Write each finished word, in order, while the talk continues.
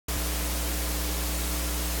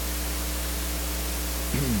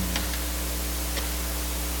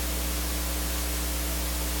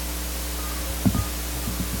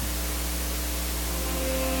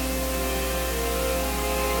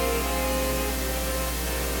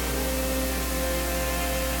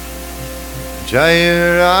Jai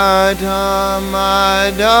Radha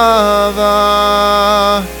Madhava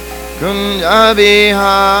Kunja Bihari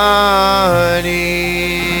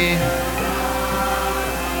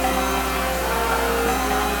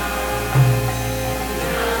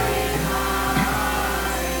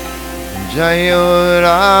Jai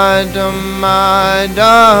Radha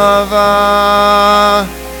Madhava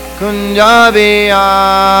Kunja Bihari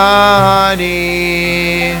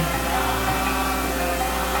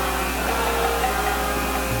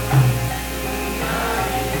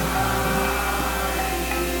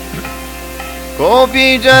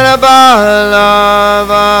Gopi Jana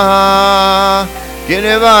Ballava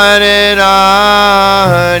Girivare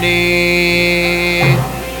Rani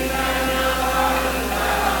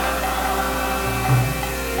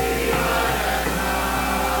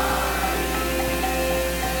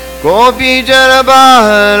Gopi Jana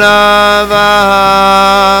Ballava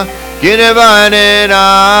Girivare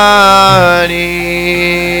Rani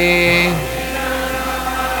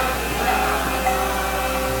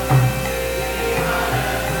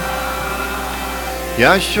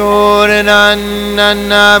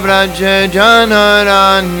Yashodanandana Braja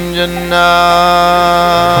Janaranjana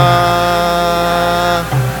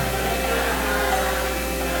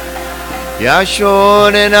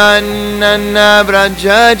Yashodanandana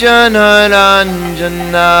Braja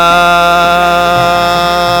Janaranjana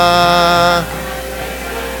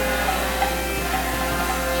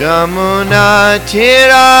Yamuna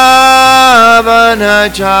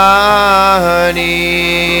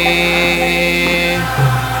Tiravanachari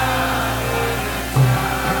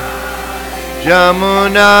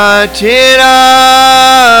Yamuna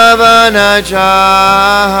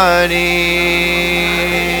Tiravanachari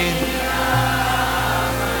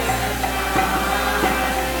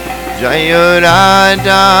Jaya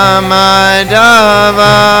Radha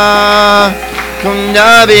Madhava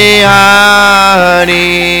Kunja Bihari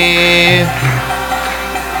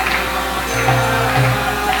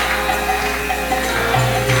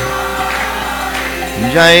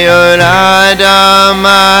Jaya Radha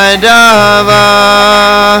Madhava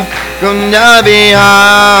Kunja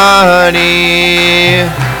Bihari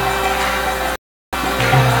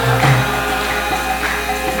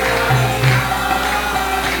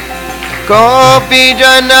Gopi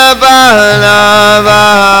Jana Ballava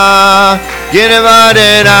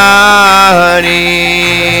Girivare Rani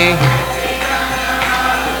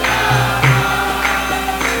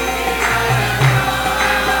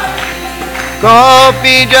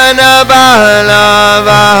Gopi Jana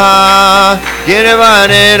Ballava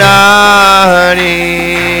Girivare Rani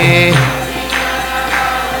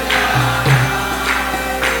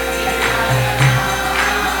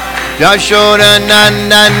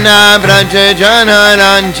Yashodanandana Braja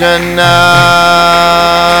Janaranjana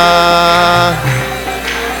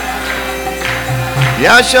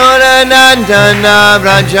Yashodanandana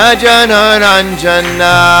Braja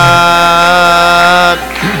Janaranjana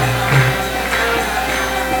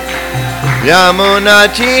Yamuna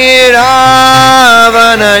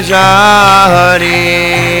Tiravanachari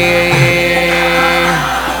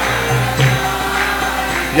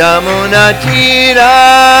Yamuna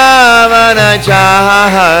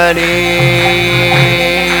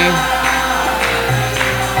Tiravanachari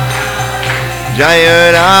Jaya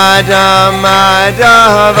Radha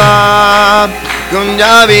Madhava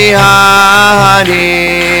Kunja Bihari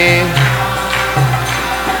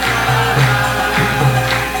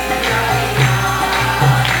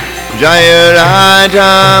Jaya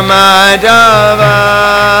Radha Madhava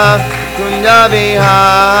Kunja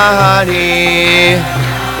Bihari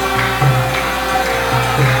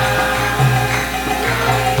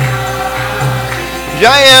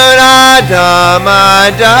Jaya Radha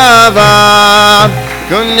Madhava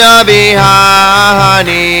Kunja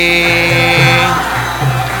Bihari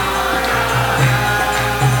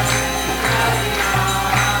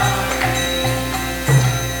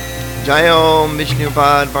Jaya Om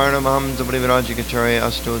Vishnupad Parnamaham Zabrivirajikacharya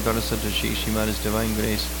Asto Dharasatashi Shrimad's Divine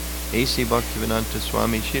Grace A.C. Bhaktivedanta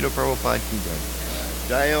Swami Shri Prabhupada Ki Jai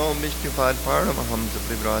Jaya Om Vishnupad Parnamaham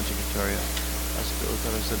Zabrivirajikacharya Asto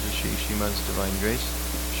Dharasatashi Shrimad's Divine Grace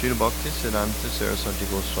Shri Bhakti Siddhanta Saraswati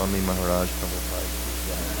Goswami Maharaj Prabhupada Ki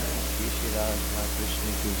Jai Shri Shri Radha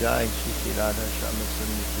Krishna Ki Jai Shri Shri Radha Shama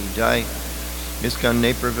Sundar Ki Jai ISKCON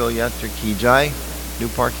Naperville Yatra Ki Jai New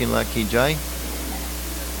Parking Lot Ki Jai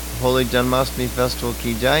Holy Janmashtami Festival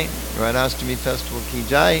Ki Jai, Radhastami Festival Ki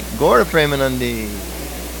Jai, Gaura Premanandi.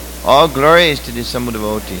 All glories to the Sambhu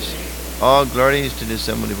devotees. All glories to the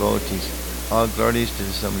Sambhu devotees. All glories to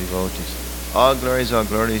the Sambhu devotees. All glories,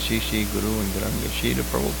 Shri Shri Guru and Garanga Shri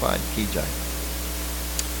Prabhupada Ki Jai.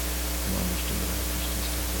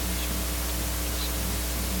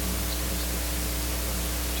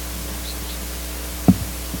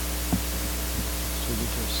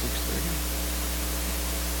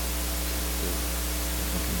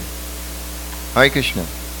 Hare Krishna.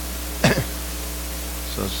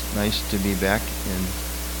 So it's nice to be back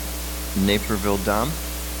in Naperville Dham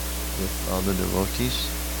with all the devotees.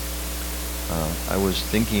 I was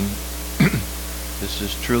thinking, this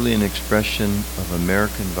is truly an expression of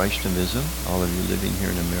American Vaishnavism, all of you living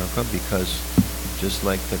here in America, because just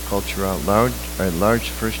like the culture at large,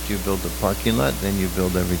 first you build the parking lot, then you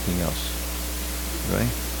build everything else,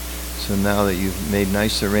 right? So now that you've made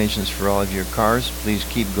nice arrangements for all of your cars, please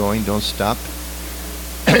keep going, don't stop.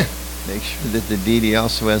 Make sure that the deity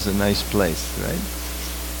also has a nice place, right?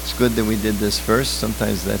 It's good that we did this first.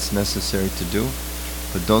 Sometimes that's necessary to do.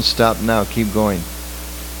 But don't stop now. Keep going.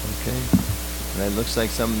 Okay? And it looks like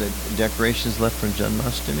some of the decorations left from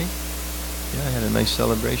Janmashtami. Yeah, I had a nice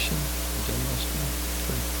celebration for Janmashtami.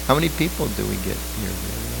 Good. How many people do we get here? Do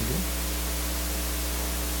you have any idea?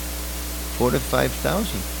 4,000 to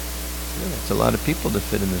 5,000. Yeah, that's a lot of people to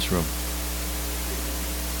fit in this room.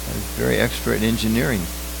 I'm very expert in engineering.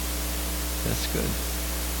 That's good.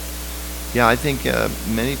 Yeah, I think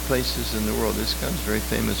many places in the world, ISKCON is very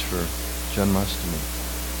famous for Janmashtami.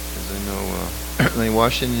 Because I know in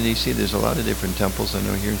Washington, D.C., there's a lot of different temples. I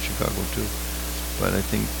know here in Chicago, too. But I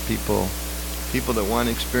think people that want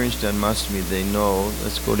to experience Janmashtami, they know,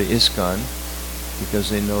 let's go to ISKCON, because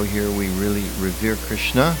they know here we really revere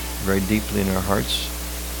Krishna very deeply in our hearts.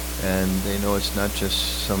 And they know it's not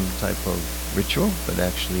just some type of ritual, but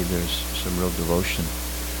actually there's some real devotion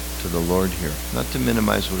to the Lord here. Not to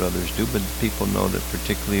minimize what others do, but people know that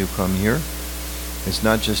particularly who come here, it's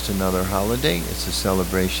not just another holiday, it's a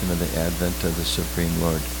celebration of the advent of the Supreme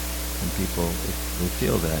Lord. And people, they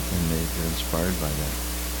feel that, and they're inspired by that.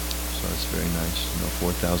 So it's very nice.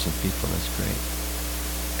 4,000 people, that's great.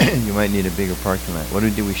 You might need a bigger parking lot. What do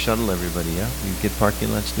we do? We shuttle everybody, yeah? We get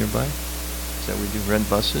parking lots nearby? Is that what we do? Rent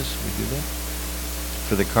buses? We do that?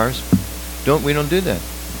 For the cars? We don't do that.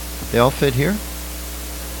 They all fit here?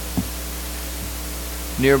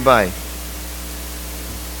 Nearby.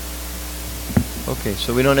 Okay,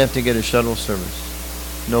 so we don't have to get a shuttle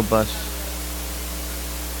service. No bus.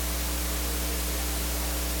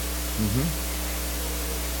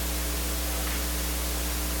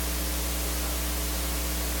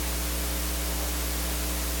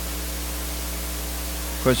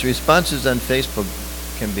 Of course, responses on Facebook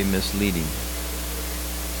can be misleading.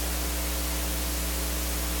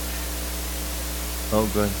 Oh,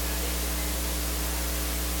 good.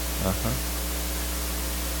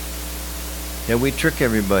 Yeah, we trick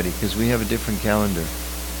everybody because we have a different calendar.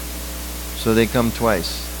 So they come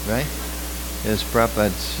twice, right? It's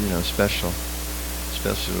Prabhupada's, special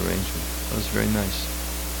arrangement. That was very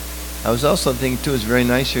nice. I was also thinking, too, it's very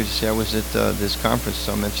nice here to see. I was at this conference,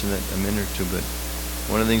 so I'll mention that in a minute or two, but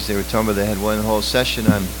one of the things they were talking about, they had one whole session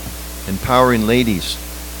on empowering ladies.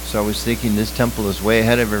 So I was thinking this temple is way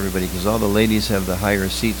ahead of everybody because all the ladies have the higher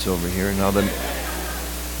seats over here and all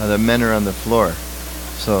the men are on the floor.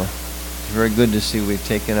 So it's very good to see we've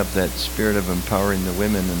taken up that spirit of empowering the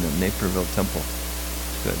women in the Naperville temple.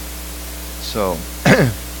 It's good. So,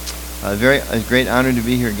 a great honor to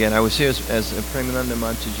be here again. I was here, as Premananda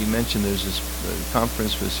Mataji mentioned, there's this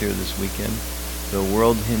conference was here this weekend, the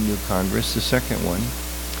World Hindu Congress, the second one.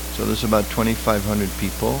 So there's about 2,500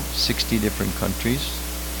 people, 60 different countries.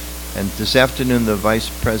 And this afternoon, the Vice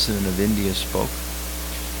President of India spoke.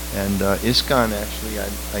 And ISKCON, actually,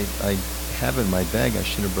 I have in my bag, I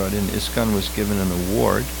should have brought in, ISKCON was given an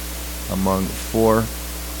award among 4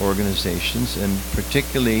 organizations, and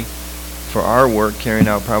particularly for our work carrying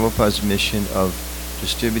out Prabhupada's mission of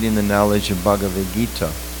distributing the knowledge of Bhagavad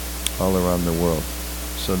Gita all around the world.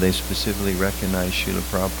 So they specifically recognized Srila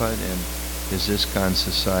Prabhupada and his ISKCON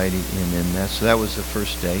society in that. So that was the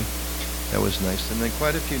first day. That was nice. And then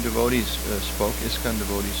quite a few devotees spoke, ISKCON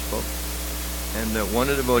devotees spoke. And one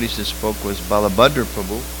of the devotees that spoke was Balabhadra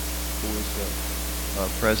Prabhu, who is the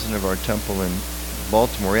president of our temple in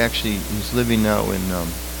Baltimore. He's living now in,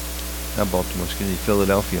 not Baltimore,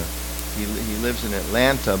 Philadelphia. He lives in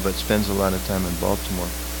Atlanta, but spends a lot of time in Baltimore.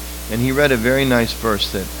 And he read a very nice verse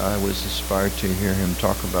that I was inspired to hear him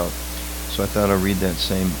talk about. So I thought I'll read that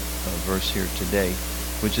same verse here today,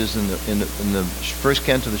 which is in the first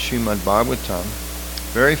canto of the Srimad Bhagavatam,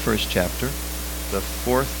 very first chapter, the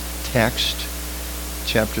 4th text.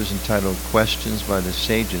 Chapter is entitled Questions by the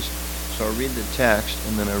Sages. So I'll read the text,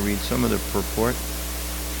 and then I'll read some of the purport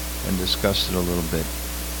and discuss it a little bit.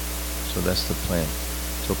 So that's the plan.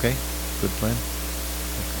 It's okay? Good plan?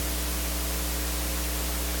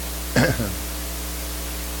 Okay.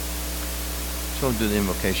 So we'll do the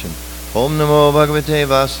invocation. Om Namo Bhagavate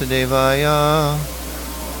Vasudevaya.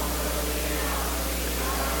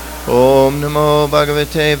 Om Namo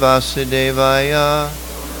Bhagavate Vasudevaya.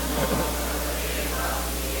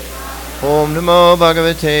 Om Namo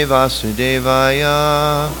Bhagavate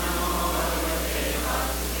Vasudevaya.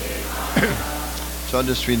 So I'll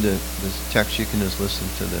just read the text. You can just listen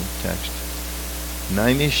to the text.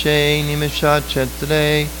 Naimishe nimisha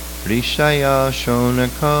chetre rishaya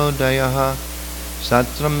shonako dayaha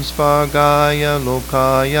satram svargaya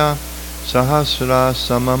lokaya sahasra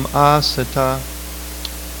samam asata.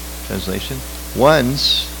 Translation.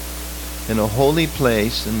 Once, in a holy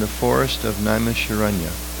place in the forest of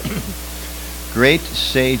Naimisharanya, great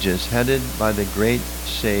sages, headed by the great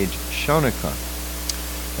sage Shonaka,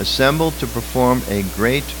 assembled to perform a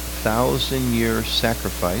great 1,000-year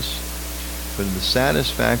sacrifice for the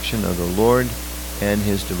satisfaction of the Lord and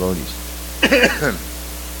His devotees.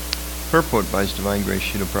 Purport by His Divine Grace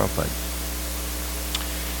Srila Prabhupada.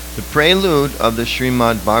 The prelude of the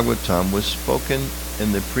Srimad Bhagavatam was spoken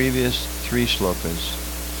in the previous 3 shlokas.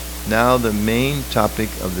 Now the main topic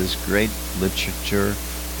of this great literature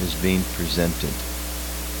is being presented.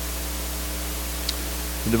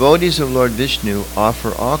 The devotees of Lord Vishnu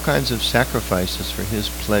offer all kinds of sacrifices for His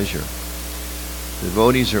pleasure. The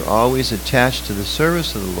devotees are always attached to the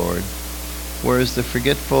service of the Lord, whereas the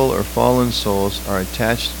forgetful or fallen souls are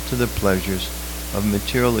attached to the pleasures of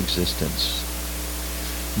material existence.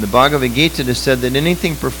 In the Bhagavad Gita it is said that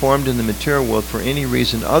anything performed in the material world for any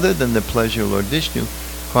reason other than the pleasure of Lord Vishnu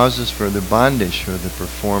causes further bondage for the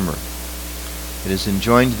performer. It is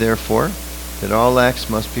enjoined, therefore, that all acts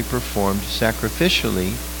must be performed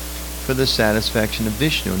sacrificially for the satisfaction of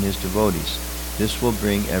Vishnu and His devotees. This will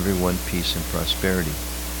bring everyone peace and prosperity.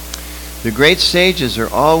 The great sages are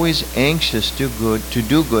always anxious to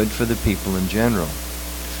do good for the people in general.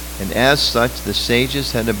 And as such, the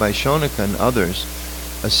sages headed by Shonaka and others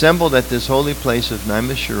assembled at this holy place of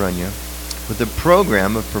Naimisharanya with a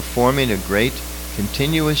program of performing a great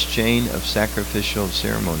continuous chain of sacrificial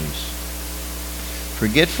ceremonies.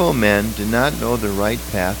 Forgetful men do not know the right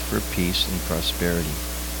path for peace and prosperity.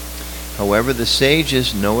 However, the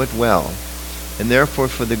sages know it well, and therefore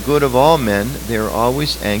for the good of all men they are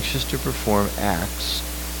always anxious to perform acts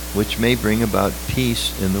which may bring about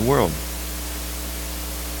peace in the world.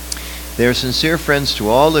 They are sincere friends to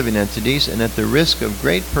all living entities, and at the risk of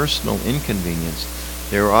great personal inconvenience,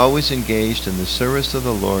 they are always engaged in the service of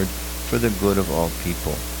the Lord for the good of all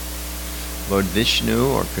people. Lord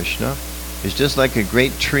Vishnu, or Krishna, is just like a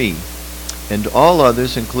great tree, and all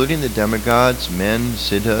others, including the demigods, men,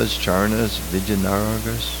 siddhas, charnas,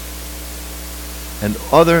 vijayanagas, and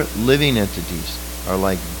other living entities, are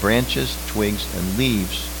like branches, twigs, and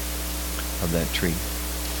leaves of that tree.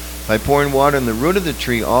 By pouring water on the root of the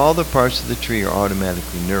tree, all the parts of the tree are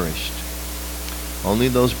automatically nourished. Only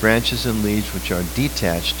those branches and leaves which are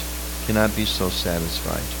detached cannot be so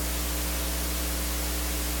satisfied.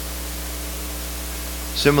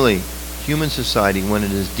 Similarly, human society, when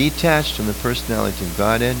it is detached from the personality of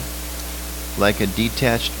Godhead, like a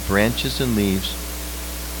detached branches and leaves,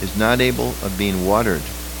 is not able of being watered,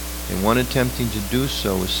 and one attempting to do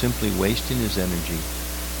so is simply wasting his energy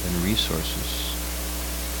and resources.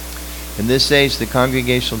 In this age, the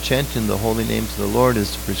congregational chanting the holy names of the Lord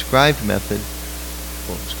is the prescribed method.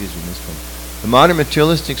 The modern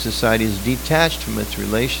materialistic society is detached from its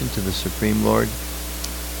relation to the Supreme Lord,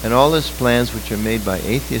 and all its plans which are made by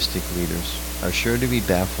atheistic leaders are sure to be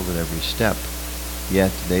baffled at every step.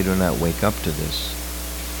 Yet they do not wake up to this.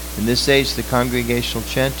 In this age, the congregational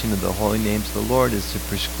chanting of the holy names of the Lord is the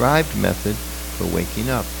prescribed method for waking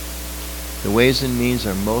up. The ways and means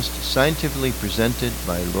are most scientifically presented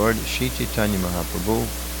by Lord Sri Chaitanya Mahaprabhu,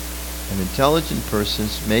 and intelligent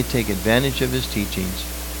persons may take advantage of his teachings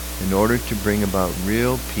in order to bring about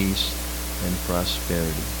real peace and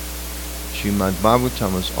prosperity. Srimad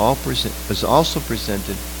Bhagavatam is also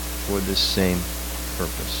presented for this same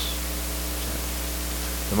purpose.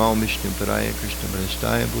 Namo Vishnu Paraya Krishna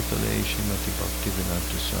Varashtaya Bhutale Srimati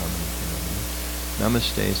Bhaktivedanta Swami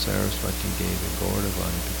Namaste Saraswati Devi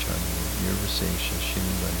Gauravani Pachani Nirvasesha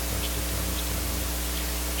Srimani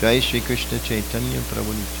Pashtatavastani Jai Shri Krishna Chaitanya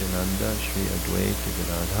Prabhu Nityananda Shri Advaita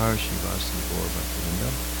Gadadhar Shri Vasudeva Gaur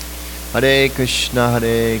Bhaktivinoda Hare Krishna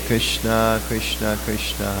Krishna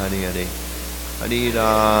Krishna Hare Hare Hare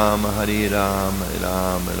Rama Hare Rama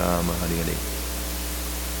Rama Rama Hare Hare.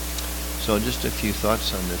 So just a few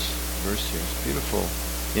thoughts on this verse here. It's a beautiful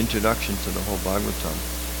introduction to the whole Bhagavatam.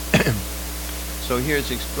 So here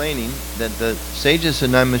it's explaining that the sages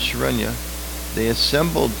of Naimisharanya, they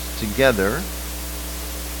assembled together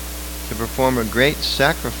to perform a great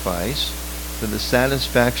sacrifice for the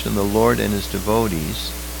satisfaction of the Lord and His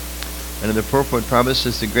devotees. And in the purport, Prabhu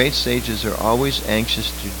says the great sages are always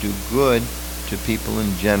anxious to do good to people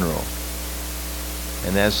in general.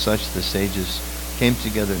 And as such, the sages came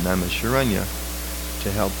together in Naimisharanya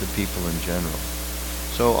to help the people in general.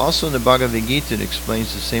 So also in the Bhagavad Gita it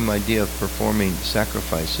explains the same idea of performing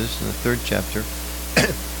sacrifices. In the 3rd chapter,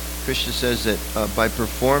 Krishna says that by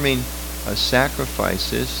performing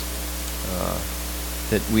sacrifices,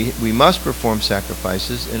 that we must perform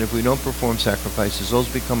sacrifices, and if we don't perform sacrifices, those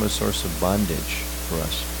become a source of bondage for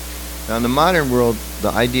us. Now in the modern world,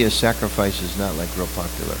 the idea of sacrifice is not like real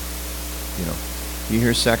popular. You know, you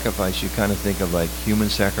hear sacrifice, you kind of think of like human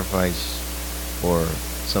sacrifice or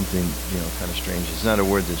something, you know, kind of strange. It's not a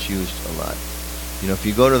word that's used a lot. You know, if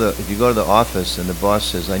you go to the office and the boss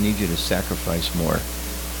says, "I need you to sacrifice more,"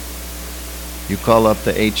 you call up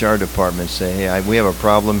the HR department and say, "Hey, we have a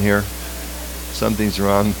problem here. Something's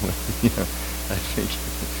wrong." You know, I think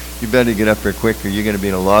you better get up here quick or you're going to be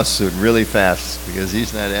in a lawsuit really fast, because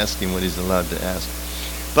he's not asking what he's allowed to ask.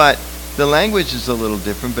 But the language is a little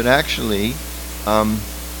different, but actually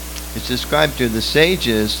it's described here. The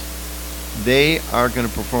sages, they are going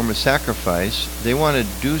to perform a sacrifice. They want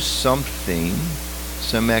to do something,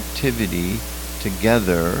 some activity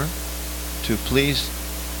together to please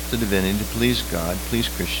the divinity, to please God, please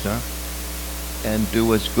Krishna, and do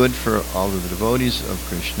what's good for all of the devotees of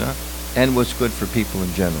Krishna and what's good for people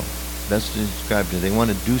in general. That's described here. They want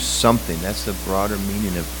to do something. That's the broader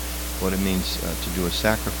meaning of what it means to do a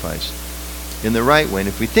sacrifice in the right way. And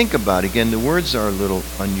if we think about it, again, the words are a little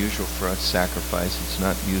unusual for us, sacrifice. It's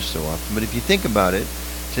not used so often. But if you think about it,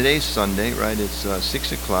 today's Sunday, right? It's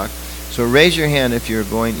 6 o'clock. So raise your hand if you're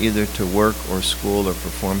going either to work or school or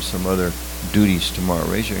perform some other duties tomorrow.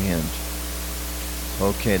 Raise your hand.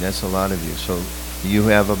 Okay, that's a lot of you. So you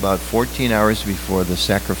have about 14 hours before the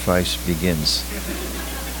sacrifice begins.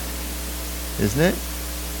 Isn't it?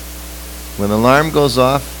 When the alarm goes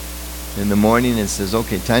off in the morning and says,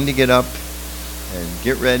 okay, time to get up and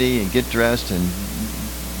get ready and get dressed and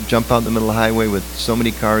jump out in the middle of the highway with so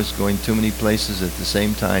many cars going too many places at the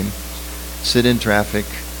same time, sit in traffic,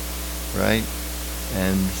 right?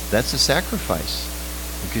 And that's a sacrifice.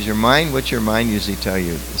 Because your mind, what's your mind usually tell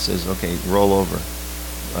you? It says, okay, roll over.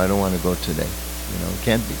 I don't want to go today. You know,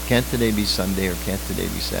 can't today be Sunday or can't today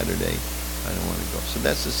be Saturday? I don't want to go. So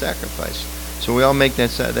that's a sacrifice. So we all make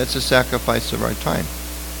that, that's a sacrifice of our time.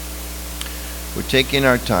 We're taking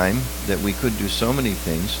our time that we could do so many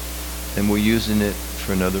things and we're using it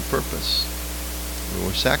for another purpose.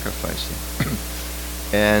 We're sacrificing.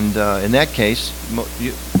 And in that case,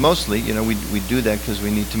 mostly, you know, we do that because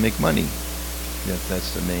we need to make money.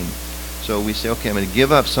 That's the main. So we say, okay, I'm going to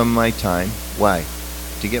give up some of my time. Why?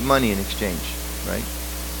 To get money in exchange, right?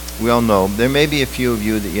 We all know there may be a few of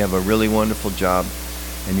you that you have a really wonderful job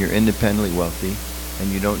and you're independently wealthy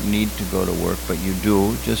and you don't need to go to work, but you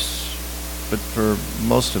do. But for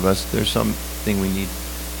most of us, there's something we need.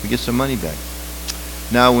 We get some money back.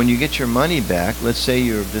 Now, when you get your money back, let's say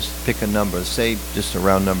you're just pick a number. Say just a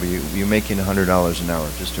round number. You're making $100 an hour,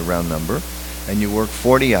 just a round number, and you work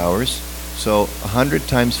 40 hours. So 100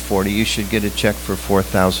 times 40, you should get a check for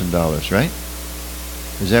 $4,000, right?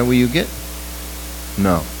 Is that what you get?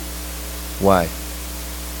 No. Why?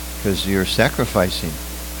 Because you're sacrificing.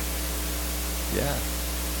 Yeah.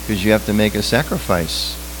 Because you have to make a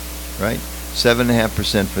sacrifice, right?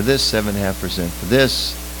 7.5% for this, 7.5% for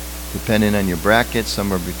this, depending on your bracket,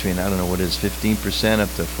 somewhere between, I don't know what it is, 15% up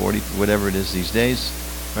to 40, whatever it is these days,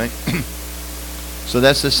 right? So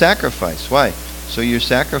that's the sacrifice. Why? So you're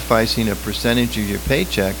sacrificing a percentage of your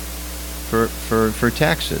paycheck for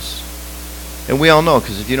taxes. And we all know,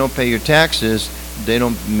 because if you don't pay your taxes, they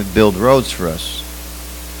don't build roads for us,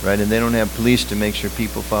 right? And they don't have police to make sure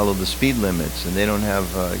people follow the speed limits, and they don't have,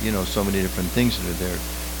 so many different things that are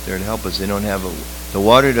there to help us. They don't have the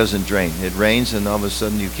water doesn't drain. It rains, and all of a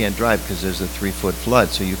sudden you can't drive because there's a 3-foot flood.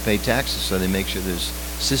 So you pay taxes, so they make sure there's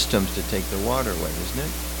systems to take the water away, isn't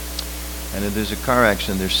it? And if there's a car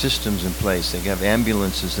accident, there's systems in place. They have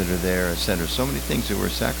ambulances that are there, etc. So many things that we're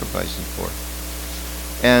sacrificing for.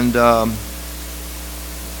 And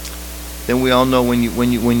then we all know when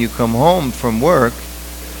you come home from work,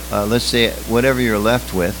 let's say whatever you're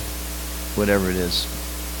left with, whatever it is,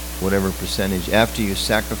 whatever percentage, after you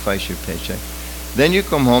sacrifice your paycheck, then you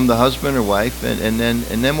come home, the husband or wife, and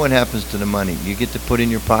then what happens to the money? You get to put it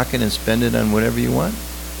in your pocket and spend it on whatever you want?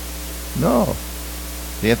 No.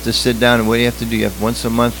 You have to sit down, and what do you have to do? You have once a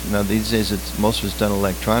month. Now these days most of it's done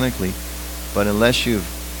electronically, but unless you've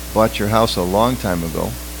bought your house a long time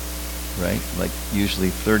ago, right? Like usually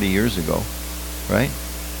 30 years ago, right?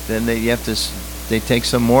 Then they take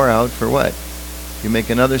some more out for what? You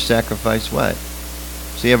make another sacrifice, what?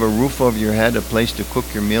 So you have a roof over your head, a place to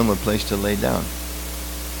cook your meal, and a place to lay down.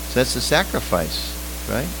 So that's a sacrifice,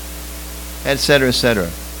 right? Et cetera, et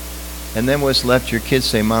cetera. And then what's left, your kids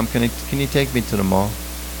say, Mom, can you take me to the mall?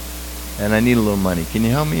 And I need a little money. Can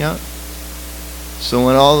you help me out? So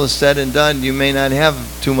when all is said and done, you may not have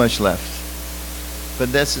too much left.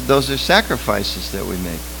 But those are sacrifices that we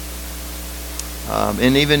make.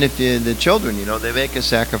 And even if the children, they make a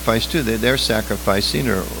sacrifice too. They're sacrificing,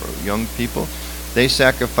 or young people, they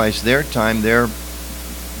sacrifice their time, their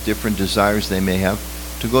different desires they may have,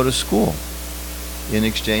 to go to school in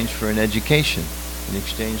exchange for an education, in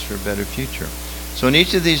exchange for a better future. So in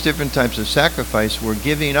each of these different types of sacrifice, we're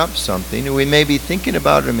giving up something, and we may be thinking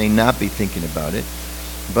about it or may not be thinking about it,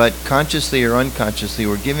 but consciously or unconsciously,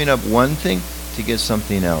 we're giving up one thing to get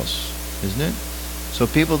something else, isn't it? So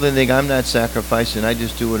people that think, I'm not sacrificing, I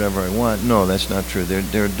just do whatever I want. No, that's not true.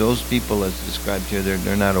 They're those people, as described here,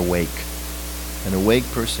 they're not awake. An awake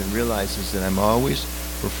person realizes that I'm always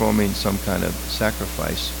performing some kind of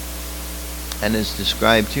sacrifice. And as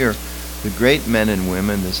described here, the great men and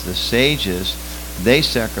women, the sages, they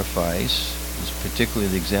sacrifice, particularly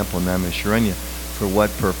the example in Naimisharanya, for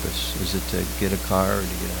what purpose? Is it to get a car or to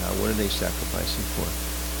get a house? What are they sacrificing for?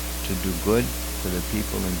 To do good for the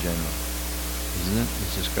people in general. Isn't it?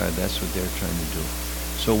 It's described, that's what they're trying to do.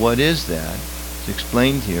 So what is that? It's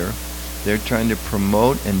explained here. They're trying to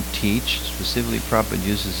promote and teach, specifically Prabhupada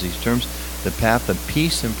uses these terms, the path of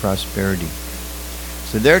peace and prosperity.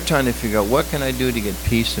 So they're trying to figure out, what can I do to get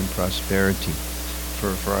peace and prosperity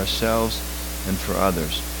for ourselves and for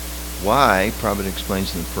others? Why? Prabhupada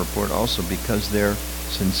explains in the purport also, because they're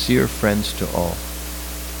sincere friends to all.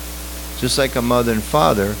 Just like a mother and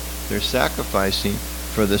father, they're sacrificing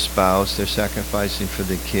for the spouse, they're sacrificing for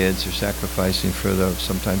the kids, they're sacrificing for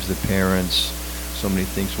sometimes the parents, so many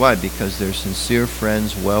things. Why? Because they're sincere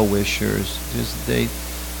friends, well-wishers,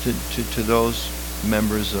 to those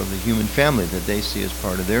members of the human family that they see as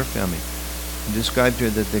part of their family. And described here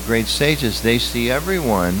that the great sages, they see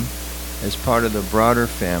everyone as part of the broader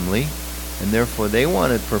family, and therefore they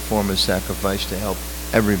want to perform a sacrifice to help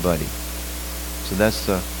everybody. So that's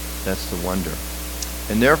the wonder.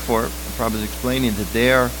 And therefore, Prabhupada is explaining that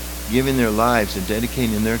they are giving their lives and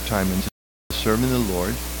dedicating their time into serving the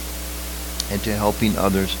Lord and to helping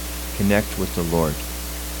others connect with the Lord.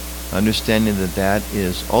 Understanding that that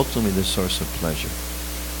is ultimately the source of pleasure.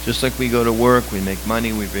 Just like we go to work, we make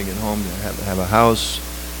money, we bring it home to have a house,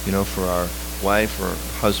 for our wife or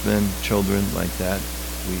husband, children, like that.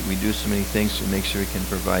 We do so many things to make sure we can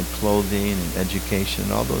provide clothing and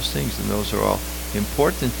education, all those things, and those are all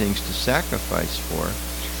important things to sacrifice for.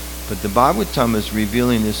 But the Bhagavatam is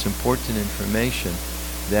revealing this important information,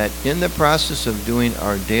 that in the process of doing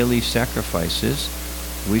our daily sacrifices,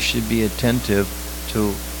 we should be attentive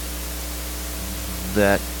to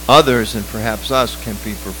that others, and perhaps us, can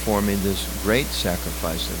be performing this great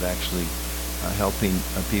sacrifice of actually helping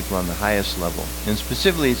people on the highest level. And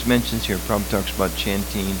specifically, it mentions here, Prabhupada talks about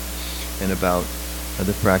chanting and about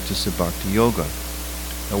the practice of bhakti yoga.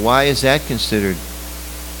 Now, why is that considered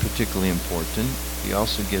particularly important? He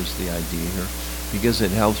also gives the idea here, because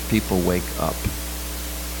it helps people wake up.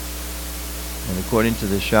 And according to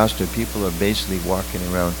the Shastra, people are basically walking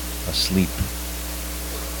around asleep.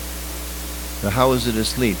 Now, how is it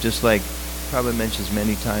asleep? Just like Prabhupada mentions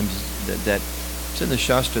many times that it's in the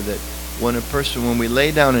Shastra that when we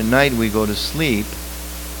lay down at night, we go to sleep,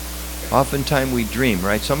 oftentimes we dream,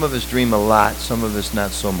 right? Some of us dream a lot, some of us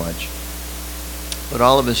not so much. But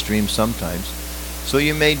all of us dream sometimes. So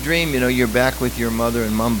you may dream, you're back with your mother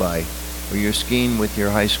in Mumbai, or you're skiing with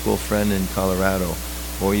your high school friend in Colorado,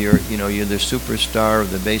 or you're the superstar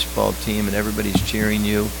of the baseball team and everybody's cheering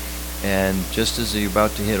you, and just as you're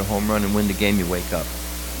about to hit a home run and win the game, you wake up,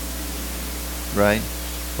 right?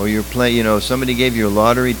 Or you're somebody gave you a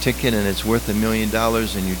lottery ticket and it's worth $1 million,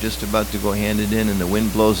 and you're just about to go hand it in, and the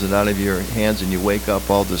wind blows it out of your hands, and you wake up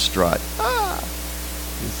all distraught.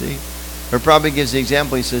 You see? Or Prabhupada gives the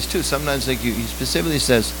example, he says too, sometimes he specifically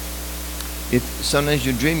says, if sometimes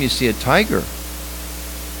you dream you see a tiger,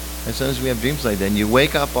 and sometimes we have dreams like that, and you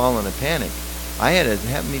wake up all in a panic. I had it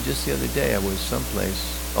happen to me just the other day. I was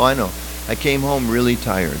someplace, I came home really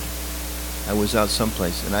tired. I was out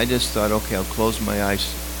someplace, and I just thought, okay, I'll close my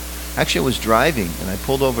eyes. Actually, I was driving, and I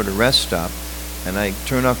pulled over at a rest stop, and I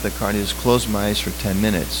turned off the car and just closed my eyes for 10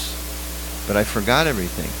 minutes. But I forgot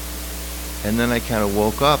everything. And then I kind of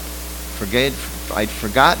woke up. I'd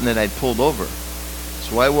forgotten that I'd pulled over.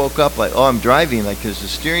 So I woke up like, I'm driving, like there's a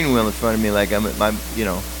steering wheel in front of me, like I'm and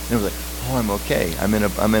it was like, I'm okay. I'm in a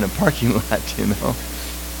parking lot,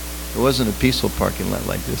 It wasn't a peaceful parking lot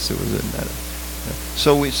like this. It was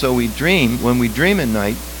So we dream. When we dream at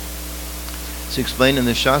night, it's explained in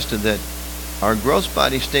the Shastra that our gross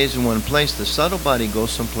body stays in one place, the subtle body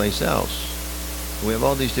goes someplace else. We have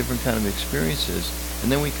all these different kind of experiences,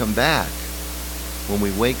 and then we come back. When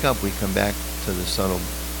we wake up, we come back to the subtle,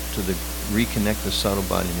 reconnect the subtle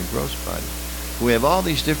body and the gross body. We have all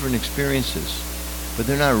these different experiences, but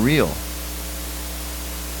they're not real,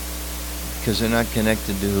 because they're not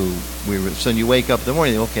connected to who we were. So you wake up in the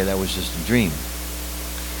morning, okay, that was just a dream.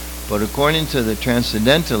 But according to the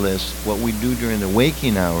transcendentalists, what we do during the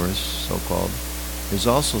waking hours, so-called, is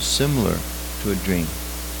also similar to a dream,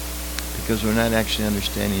 because we're not actually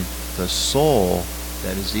understanding the soul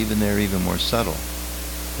that is even there, even more subtle,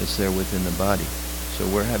 that's there within the body. So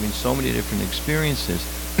we're having so many different experiences,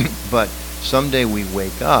 but someday we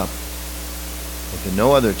wake up, like at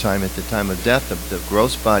no other time, at the time of death, the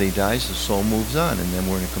gross body dies, the soul moves on, and then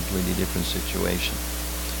we're in a completely different situation.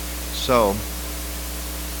 So,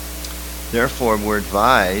 therefore, we're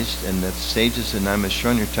advised, and the sages in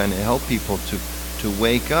Naimishrun are trying to help people to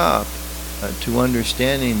wake up to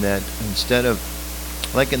understanding that instead of,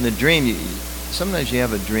 like in the dream, sometimes you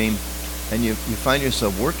have a dream and you find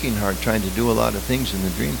yourself working hard trying to do a lot of things in the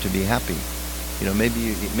dream to be happy. You know, maybe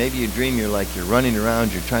you dream you're running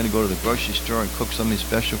around, you're trying to go to the grocery store and cook something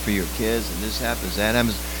special for your kids, and this happens, that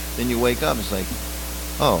happens. Then you wake up, it's like,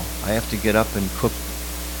 oh, I have to get up and cook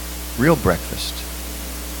real breakfast.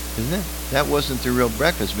 Isn't it? That wasn't the real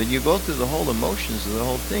breakfast, but you go through the whole emotions of the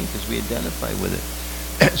whole thing because we identify with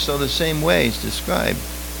it. So the same way is described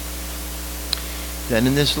that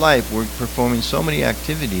in this life we're performing so many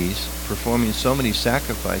activities, performing so many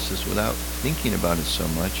sacrifices without thinking about it so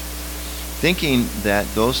much, thinking that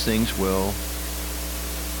those things will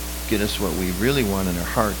get us what we really want in our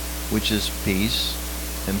heart, which is peace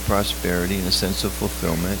and prosperity and a sense of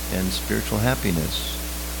fulfillment and spiritual happiness.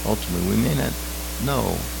 Ultimately, we may not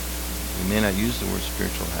know, we may not use the word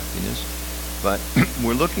spiritual happiness, but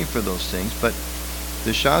we're looking for those things. But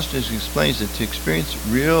the Shastras explains that to experience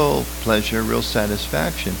real pleasure, real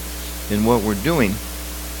satisfaction in what we're doing,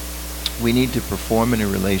 we need to perform in a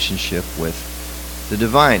relationship with the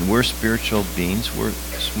divine. We're spiritual beings. We're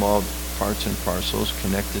small parts and parcels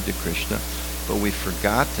connected to Krishna, but we've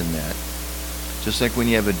forgotten that. Just like when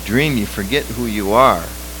you have a dream, you forget who you are.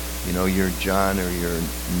 You know, you're John or you're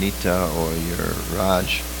Nita or you're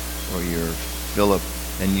Raj or you're Philip,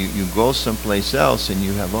 and you go someplace else and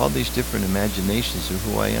you have all these different imaginations of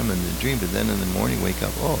who I am in the dream, but then in the morning wake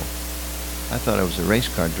up, oh, I thought I was a race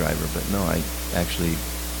car driver, but no, I'm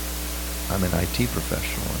an IT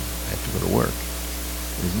professional and I have to go to work.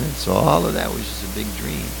 Isn't it? So all of that was just a big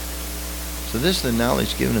dream. So this is the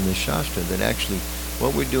knowledge given in the Shastra that actually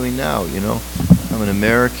what we're doing now, you know, I'm an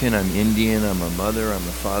American, I'm Indian, I'm a mother, I'm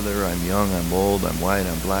a father, I'm young, I'm old, I'm white,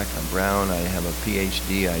 I'm black, I'm brown, I have a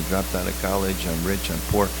PhD, I dropped out of college, I'm rich, I'm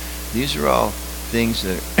poor. These are all things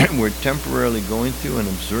that we're temporarily going through and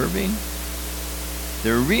observing.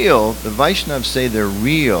 They're real. The Vaishnavas say they're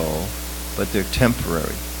real, but they're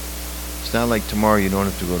temporary. It's not like tomorrow you don't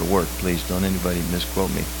have to go to work. Please don't anybody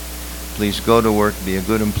misquote me. Please go to work, be a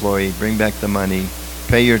good employee, bring back the money,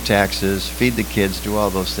 pay your taxes, feed the kids, do all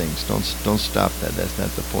those things. Don't stop that. That's not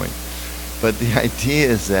the point. But the idea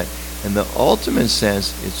is that in the ultimate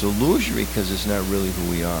sense, it's illusory because it's not really who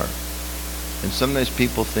we are. And sometimes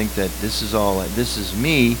people think that this is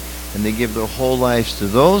me, and they give their whole lives to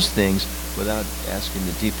those things without asking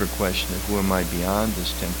the deeper question of who am I beyond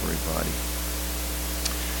this temporary body.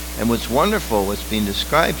 And what's wonderful, what's being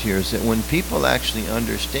described here, is that when people actually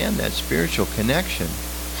understand that spiritual connection,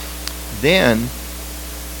 then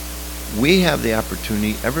we have the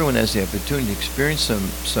opportunity, everyone has the opportunity to experience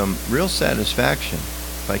some real satisfaction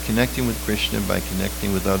by connecting with Krishna, by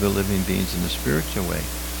connecting with other living beings in a spiritual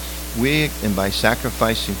way. And by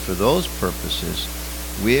sacrificing for those purposes,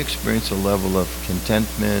 we experience a level of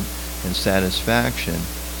contentment and satisfaction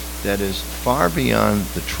that is far beyond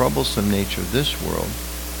the troublesome nature of this world.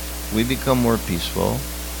 We become more peaceful,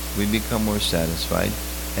 we become more satisfied,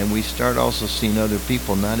 and we start also seeing other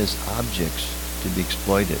people not as objects to be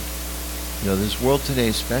exploited. You know, this world today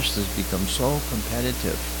especially has become so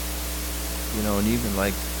competitive, you know, and even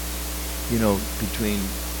like, you know, between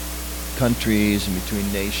countries and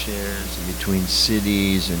between nations and between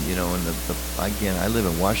cities, and you know, and again, I live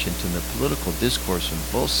in Washington. The political discourse on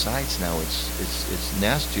both sides now, it's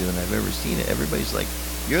nastier than I've ever seen it. Everybody's like,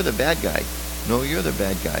 "You're the bad guy." No, you're the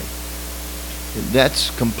bad guy. And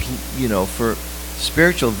that's complete. You know, for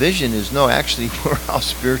spiritual vision is no. Actually, we're all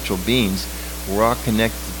spiritual beings. We're all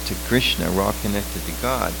connected to Krishna. We're all connected to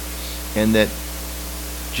God, and that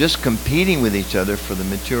just competing with each other for the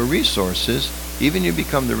material resources. Even you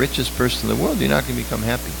become the richest person in the world, you're not going to become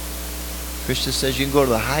happy. Krishna says you can go to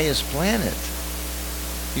the highest planet.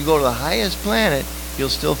 You go to the highest planet, you'll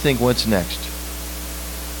still think, what's next?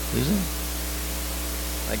 Isn't it?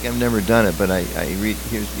 like I've never done it, but I read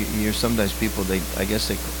here's sometimes people I guess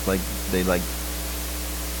they like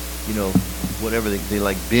you know whatever they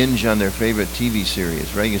like binge on their favorite TV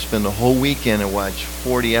series, right? You spend the whole weekend and watch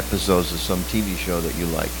 40 episodes of some TV show that you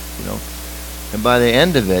like, you know, and by the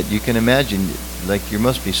end of it, you can imagine like you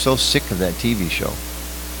must be so sick of that TV show,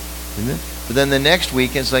 isn't it? But then the next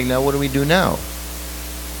week it's like, now what do we do now?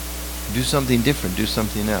 Do something different, do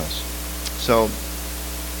something else. So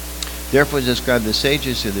therefore describe the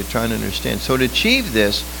sages here, they're trying to understand. So to achieve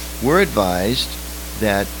this, we're advised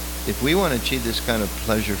that if we want to achieve this kind of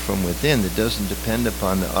pleasure from within that doesn't depend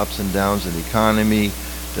upon the ups and downs of the economy,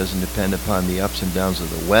 doesn't depend upon the ups and downs of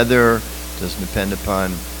the weather, doesn't depend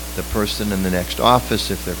upon the person in the next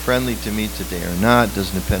office, if they're friendly to me today or not,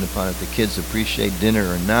 doesn't depend upon if the kids appreciate dinner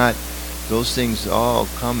or not. Those things all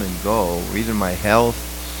come and go, or even my health.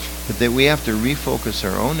 But that we have to refocus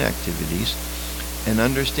our own activities and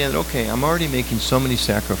understand, okay, I'm already making so many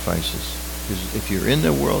sacrifices. Because if you're in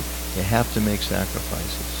the world, you have to make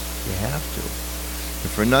sacrifices. You have to.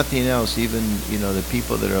 If for nothing else, even, you know, the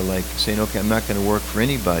people that are like saying, okay, I'm not going to work for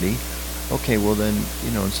anybody. Okay, well then,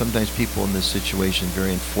 you know, and sometimes people in this situation,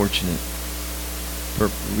 very unfortunate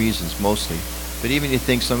reasons mostly. But even if you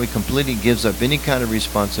think somebody completely gives up any kind of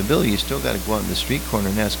responsibility, you still got to go out in the street corner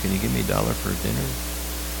and ask, can you give me $1 for dinner?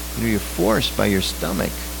 You know, you're forced by your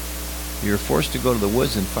stomach. You're forced to go to the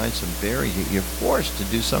woods and find some berries. You're forced to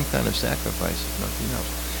do some kind of sacrifice, if nothing else.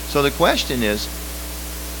 So the question is,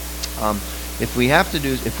 if we have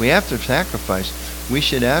to sacrifice, we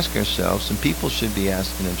should ask ourselves, and people should be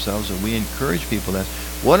asking themselves, and we encourage people to ask,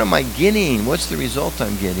 what am I getting? What's the result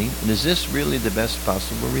I'm getting? And is this really the best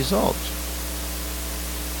possible result?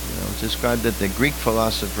 You know, it's described that the Greek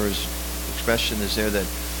philosopher's expression is there that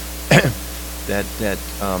that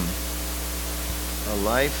a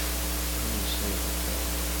life,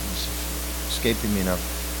 it's escaping me now,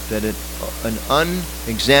 that an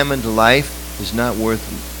unexamined life is not worth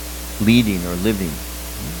leading or living.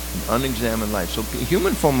 An unexamined life. So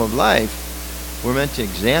human form of life, we're meant to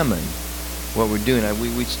examine what we're doing.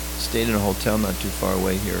 We stayed in a hotel not too far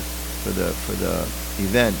away here for the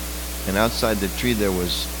event, and outside the tree there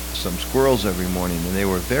was some squirrels every morning, and they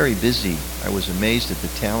were very busy. I was amazed at the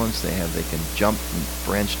talents they have. They can jump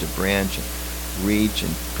from branch to branch and reach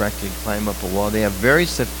and practically climb up a wall. They have very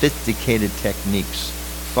sophisticated techniques,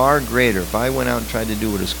 far greater. If I went out and tried to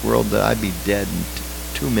do what a squirrel did, I'd be dead in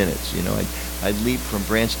 2 minutes. You know, I'd leap from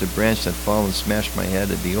branch to branch, I'd fall and smash my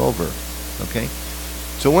head, it'd be over. Okay?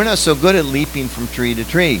 So we're not so good at leaping from tree to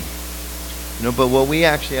tree. You know, but what we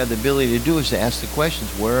actually have the ability to do is to ask the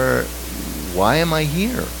questions, why am I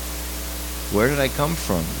here? Where did I come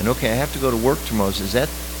from? And okay, I have to go to work tomorrow. Is that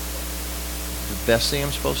the best thing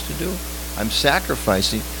I'm supposed to do? I'm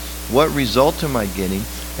sacrificing. What result am I getting?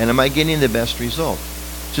 And am I getting the best result?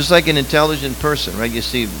 Just like an intelligent person, right? You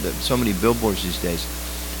see so many billboards these days,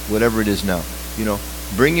 whatever it is now. You know,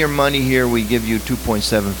 bring your money here, we give you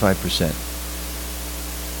 2.75%.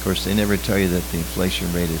 Of course, they never tell you that the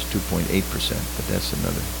inflation rate is 2.8%, but that's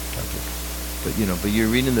another topic. But you know, but you're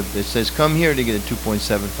reading it says come here to get a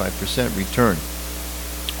 2.75% return,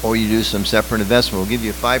 or you do some separate investment. We'll give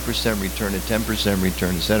you a 5% return, a 10%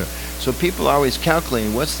 return, etc. So people are always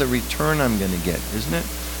calculating what's the return I'm going to get, isn't it?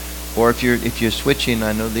 Or if you're switching,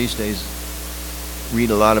 I know these days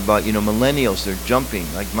read a lot about, you know, millennials. They're jumping.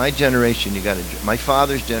 Like my generation, my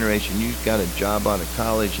father's generation, you got a job out of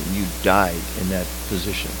college and you died in that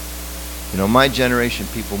position. You know, my generation,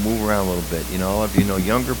 people move around a little bit. You know, all of you know,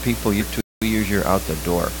 younger people, you're 2 years, you're out the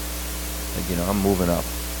door. Like, you know, I'm moving up,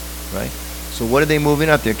 right? So what are they moving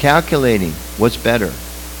up? They're calculating what's better,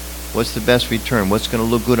 what's the best return, what's going to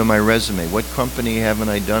look good on my resume, what company haven't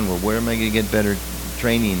I done with, where am I going to get better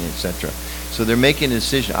training, etc. So they're making a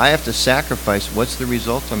decision. I have to sacrifice. What's the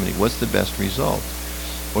result I'm going to get? What's the best result?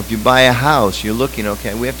 Or if you buy a house, you're looking,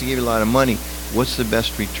 okay, we have to give you a lot of money. What's the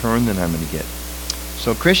best return that I'm going to get?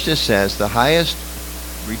 So Krishna says the highest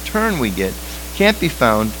return we get can't be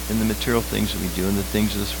found in the material things that we do, in the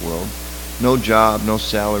things of this world. No job, no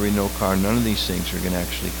salary, no car, none of these things are going to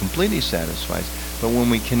actually completely satisfy us. But when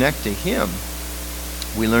we connect to Him,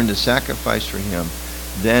 we learn to sacrifice for Him,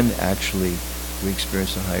 then actually we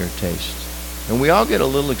experience a higher taste. And we all get a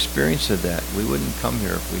little experience of that. We wouldn't come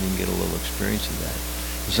here if we didn't get a little experience of that.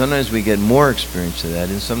 Sometimes we get more experience of that,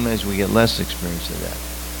 and sometimes we get less experience of that.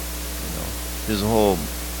 You know, there's a whole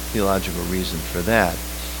theological reason for that.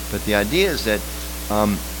 But the idea is that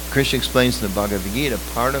Krishna explains in the Bhagavad Gita,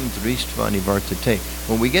 Partam Drištva Nivartate.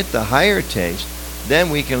 When we get the higher taste, then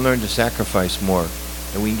we can learn to sacrifice more,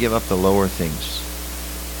 and we can give up the lower things.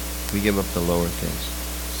 We give up the lower things.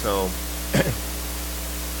 So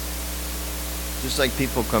Just like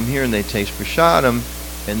people come here and they taste prasadam,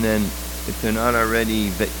 and then if they're not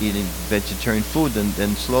already eating vegetarian food,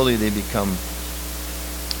 then slowly they become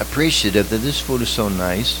appreciative that this food is so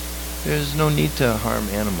nice. There's no need to harm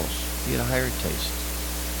animals. You get a higher taste.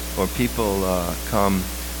 Or people come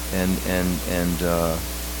and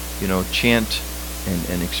chant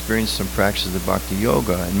and experience some practices of bhakti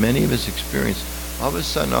yoga, and many of us experience. All of a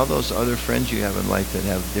sudden, all those other friends you have in life that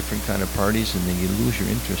have different kind of parties, and then you lose your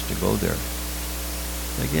interest to go there.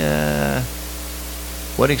 Like, yeah,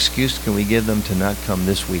 what excuse can we give them to not come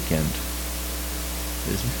this weekend?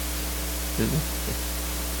 Isn't it?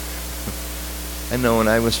 I know when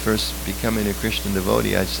I was first becoming a Krishna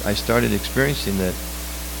devotee, I started experiencing that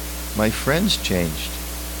my friends changed,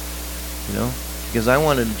 because I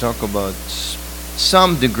wanted to talk about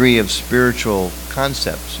some degree of spiritual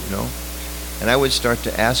concepts, and I would start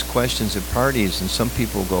to ask questions at parties, and some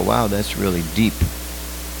people go, wow, that's really deep,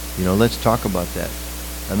 let's talk about that.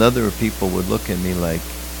 And other people would look at me like,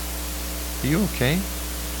 are you okay?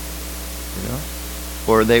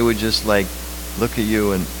 Or they would just like look at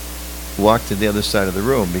you and walk to the other side of the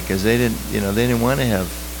room, because they didn't want to have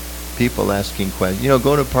people asking questions.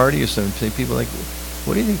 Go to a party or something, say people like,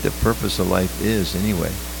 what do you think the purpose of life is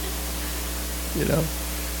anyway?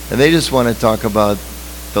 And they just want to talk about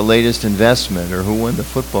the latest investment or who won the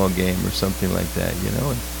football game or something like that,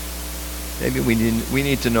 And maybe we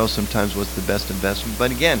need to know sometimes what's the best investment.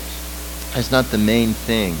 But again, that's not the main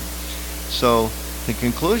thing. So the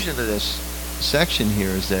conclusion of this section here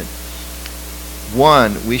is that,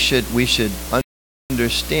 one, we should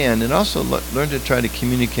understand and also learn to try to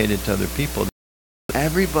communicate it to other people.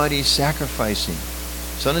 Everybody's sacrificing.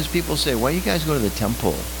 Sometimes people say, why do you guys go to the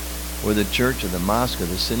temple or the church or the mosque or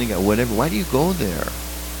the synagogue, whatever? Why do you go there?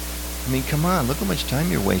 I mean, come on, look how much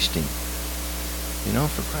time you're wasting.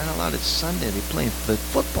 For crying out loud, it's Sunday. They're playing, the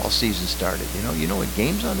football season started. You know what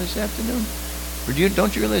game's on this afternoon? Or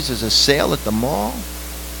don't you realize there's a sale at the mall?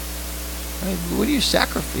 Right? What do you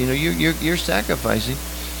sacrifice? You're sacrificing.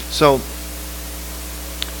 So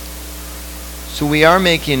we are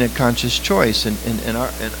making a conscious choice, and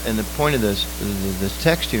the point of this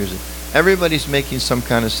text here is that everybody's making some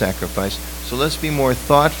kind of sacrifice. So let's be more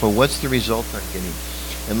thoughtful. What's the result I'm getting?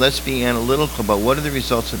 And let's be analytical about what are the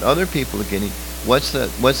results that other people are getting. What's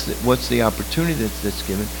the opportunity that's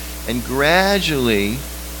given? And gradually,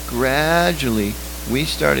 we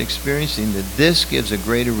start experiencing that this gives a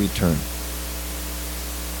greater return.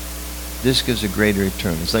 This gives a greater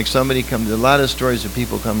return. It's like somebody comes, a lot of stories of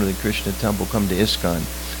people come to the Krishna temple, come to ISKCON.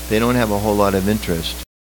 They don't have a whole lot of interest.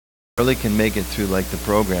 They really can make it through like the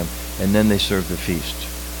program, and then they serve the feast.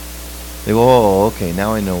 They go, oh, okay,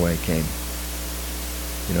 now I know why I came.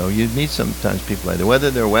 You meet sometimes people like that, whether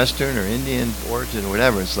they're Western or Indian origin or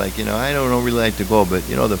whatever. It's like, I don't really like to go, but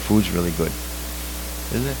the food's really good,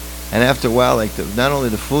 isn't it? And after a while, like not only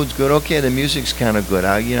the food's good, okay, the music's kind of good.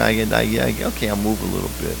 Okay, I'll move a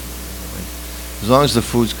little bit, as long as the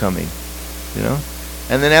food's coming,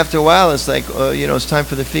 And then after a while, it's like, it's time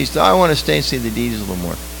for the feast. Oh, I want to stay and see the deities a little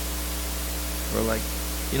more. Or like,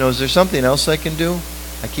 is there something else I can do?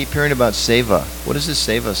 I keep hearing about seva. What is this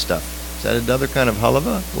seva stuff? Is that another kind of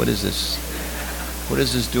halava? What is this? What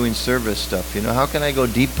is this doing service stuff? How can I go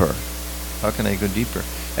deeper? How can I go deeper?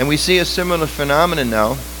 And we see a similar phenomenon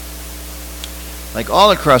now. Like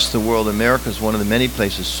all across the world, America is one of the many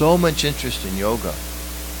places, so much interest in yoga.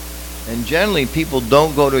 And generally, people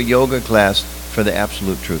don't go to a yoga class for the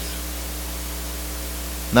absolute truth.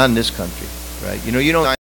 Not in this country, right? You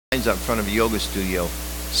don't signs up front of a yoga studio,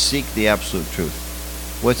 seek the absolute truth.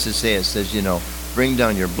 What's it say? It says, bring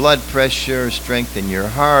down your blood pressure, strengthen your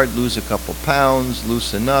heart, lose a couple pounds,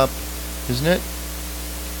 loosen up, isn't it?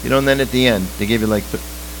 And then at the end, they give you like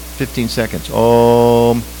 15 seconds.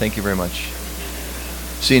 Oh, thank you very much.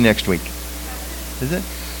 See you next week. Is it?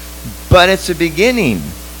 But it's a beginning,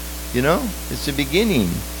 It's a beginning.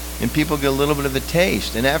 And people get a little bit of a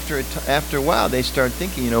taste. And after a while, they start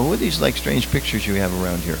thinking, who are these like strange pictures you have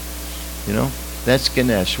around here? That's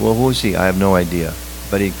Ganesh. Well, who is he? I have no idea.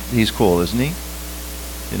 But he's cool, isn't he?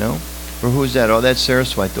 Or who's that? Oh, that's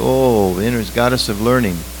Saraswati. Oh, the inner goddess of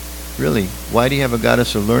learning. Really? Why do you have a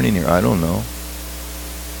goddess of learning here? I don't know.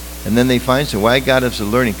 And then they find, so why goddess of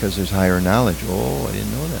learning? Because there's higher knowledge. Oh, I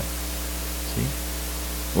didn't know that. See?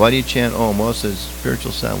 Why do you chant Om? Well, it says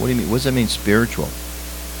spiritual sound. What do you mean? What does that mean, spiritual?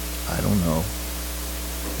 I don't know.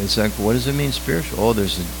 It's like, what does it mean, spiritual? Oh,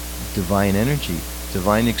 there's a divine energy,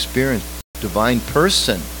 divine experience, divine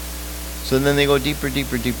person. So then they go deeper,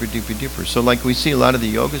 deeper, deeper, deeper, deeper. So like we see a lot of the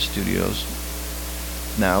yoga studios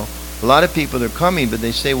now, a lot of people are coming, but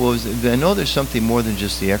they say, well, I know there's something more than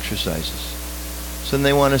just the exercises. So then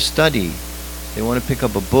they want to study They want to pick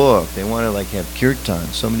up a book. They want to like have kirtan.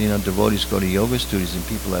 So many devotees go to yoga studios and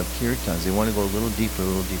people have kirtans. They want to go a little deeper, a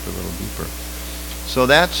little deeper, a little deeper. So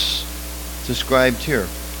that's described here.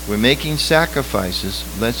 We're making sacrifices.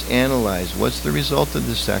 Let's analyze what's the result of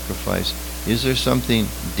this sacrifice. Is there something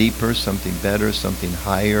deeper, something better, something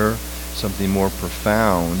higher, something more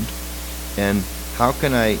profound? And how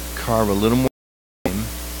can I carve a little more time,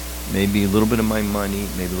 maybe a little bit of my money,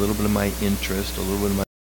 maybe a little bit of my interest, a little bit of my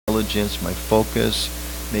intelligence, my focus,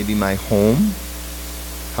 maybe my home?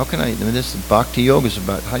 How can I this bhakti yoga is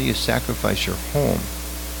about how do you sacrifice your home?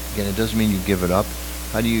 Again, it doesn't mean you give it up.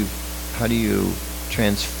 How do you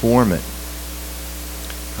transform it?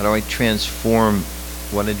 How do I transform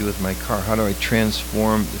what I do with my car? How do I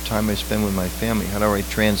transform the time I spend with my family? How do I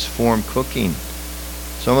transform cooking?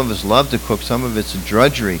 Some of us love to cook. Some of it's a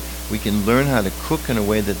drudgery. We can learn how to cook in a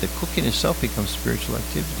way that the cooking itself becomes spiritual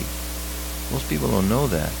activity. Most people don't know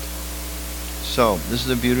that. So this is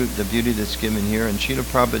the beauty that's given here. And Srila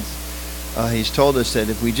Prabhupada, he's told us that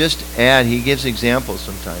if we just add, he gives examples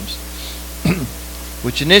sometimes,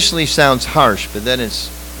 which initially sounds harsh, but then it's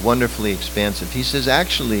wonderfully expansive. He says,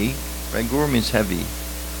 actually, right, guru means heavy,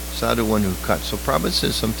 sadhu one who cuts. So Prabhupada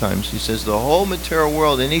says sometimes, he says, the whole material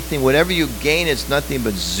world, anything, whatever you gain, it's nothing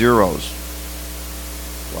but zeros.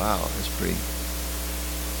 Wow, that's pretty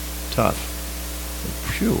tough.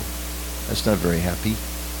 Phew, that's not very happy.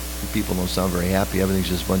 People don't sound very happy. Everything's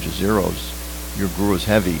just a bunch of zeros. Your guru is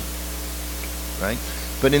heavy, right?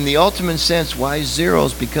 But in the ultimate sense, why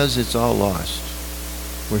zeros? Because it's all lost.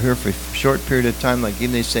 We're here for a short period of time, like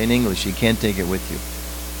even they say in English, you can't take it with you.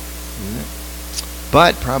 Isn't it?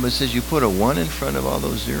 But Prabhupada says you put a 1 in front of all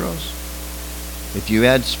those zeros. If you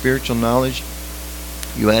add spiritual knowledge,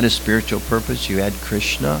 you add a spiritual purpose, you add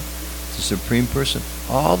Krishna, the Supreme Person,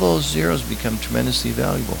 all those zeros become tremendously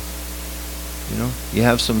valuable. You know, you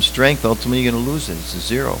have some strength, ultimately you're going to lose it. It's a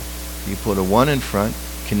zero. You put a 1 in front,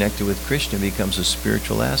 connected with Krishna, becomes a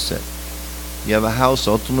spiritual asset. You have a house,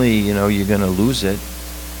 ultimately, you know, you're going to lose it.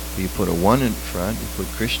 You put a 1 in front, you put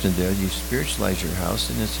Krishna there, you spiritualize your house,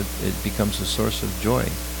 and it becomes a source of joy.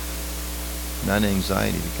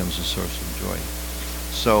 Non-anxiety becomes a source of joy.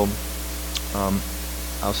 So,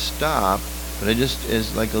 I'll stop, but I just,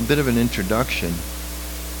 as like a bit of an introduction,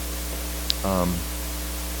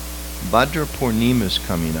 Bhadra Purnima is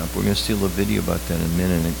coming up. We're going to see a little video about that in a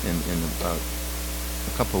minute, in about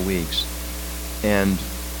a couple of weeks. And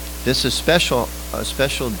this is a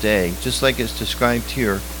special day, just like it's described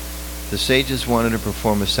here. The sages wanted to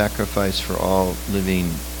perform a sacrifice for all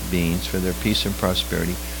living beings, for their peace and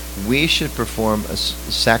prosperity. We should perform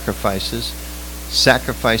sacrifice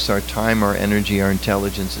our time, our energy, our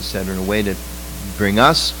intelligence, etc., in a way to bring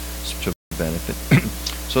us spiritual benefit.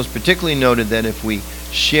 So it's particularly noted that if we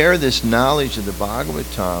share this knowledge of the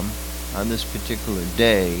Bhagavatam on this particular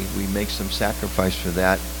day, we make some sacrifice for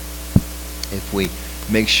that. If we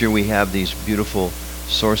make sure we have these beautiful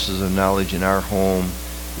sources of knowledge in our home,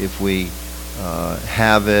 if we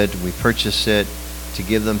have it, we purchase it to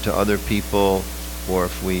give them to other people, or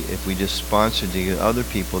if we just sponsor to give other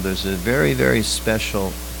people, there's a very, very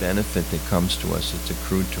special benefit that comes to us. It's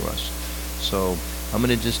accrued to us. So I'm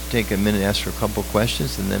going to just take a minute and ask for a couple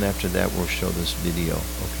questions, and then after that we'll show this video.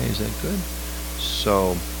 Okay, is that good?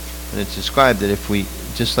 So, and it's described that if we,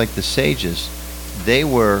 just like the sages, they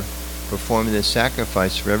were performing this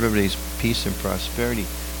sacrifice for everybody's peace and prosperity,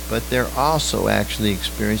 but they're also actually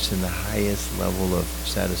experiencing the highest level of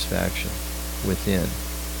satisfaction within.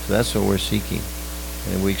 So that's what we're seeking.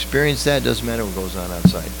 And if we experience that, it doesn't matter what goes on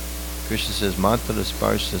outside. Krishna says, Matra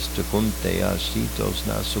sparsas takunteya shitos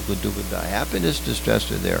na sukha dukkha. Happiness,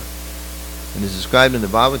 distress are there. And it's described in the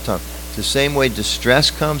Bhagavatam. It's the same way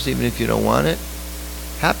distress comes even if you don't want it,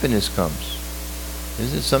 happiness comes.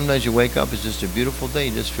 Isn't it? Sometimes you wake up, it's just a beautiful day,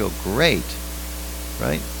 you just feel great,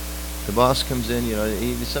 right? The boss comes in, you know,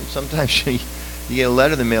 sometimes you get a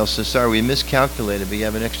letter in the mail that says, sorry, we miscalculated, but you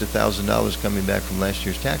have an extra $1,000 coming back from last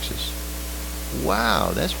year's taxes.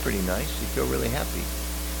 Wow, that's pretty nice. You feel really happy.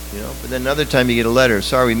 You know, but then another time you get a letter,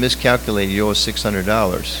 sorry, we miscalculated, you owe us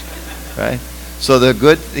 $600, right? So the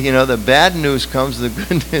good, you know, the bad news comes, the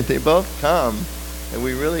good news, they both come, and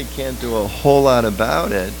we really can't do a whole lot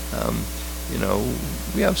about it. You know,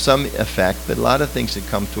 we have some effect, but a lot of things that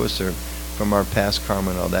come to us are from our past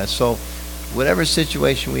karma and all that. So whatever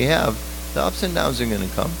situation we have, the ups and downs are going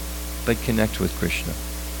to come, but connect with Krishna.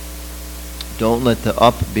 Don't let the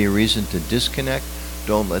up be a reason to disconnect.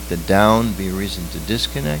 Don't let the down be a reason to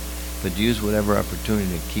disconnect, but use whatever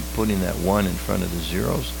opportunity to keep putting that 1 in front of the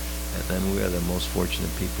zeros, and then we are the most fortunate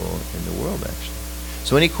people in the world, actually.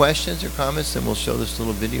 So any questions or comments, then we'll show this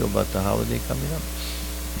little video about the holiday coming up.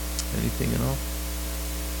 Anything at all?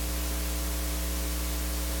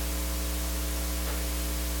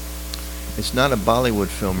 It's not a Bollywood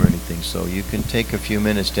film or anything, so you can take a few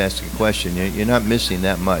minutes to ask a question. You're not missing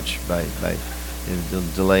that much by the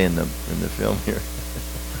delay in the film here.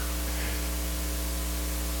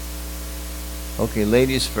 Okay,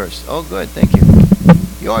 ladies first. Oh, good, thank you.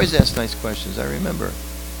 You always ask nice questions, I remember.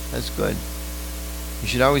 That's good. You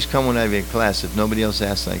should always come when I have a class. If nobody else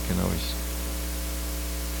asks, I can always.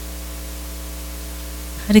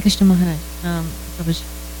 Hare Krishna Maharaj. Prabhu.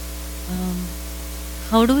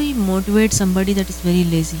 How do we motivate somebody that is very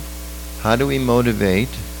lazy? How do we motivate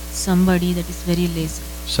Somebody that is very lazy.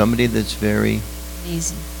 somebody that's very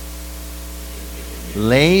Lazy.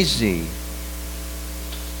 lazy?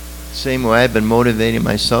 Same way I've been motivating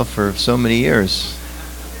myself for so many years.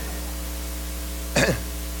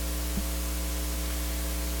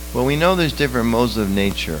 Well, we know there's different modes of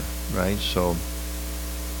nature, right? So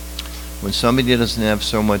when somebody doesn't have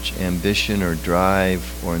so much ambition or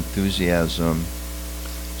drive or enthusiasm,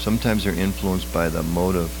 sometimes they're influenced by the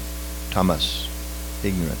mode of tamas,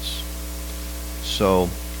 ignorance. So,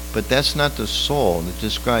 but that's not the soul. It's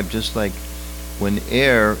described just like when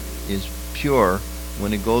air is pure,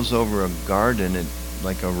 when it goes over a garden,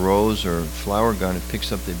 like a rose or flower garden, it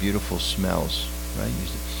picks up the beautiful smells, right? You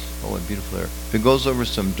say, oh, what beautiful air. If it goes over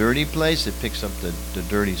some dirty place, it picks up the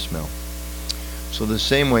dirty smell. So the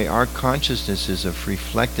same way, our consciousness is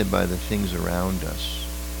reflected by the things around us.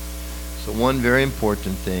 So one very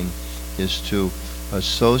important thing is to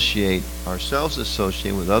associate ourselves,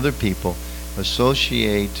 associate with other people,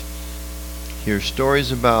 associate, hear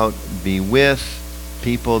stories about, be with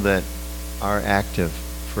people that are active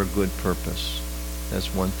for a good purpose.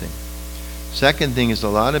 That's one thing. Second thing is a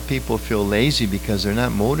lot of people feel lazy because they're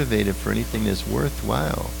not motivated for anything that's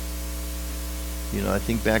worthwhile. You know, I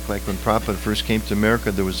think back like when Prabhupada first came to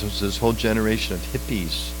America, there was this whole generation of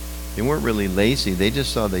hippies. They weren't really lazy. They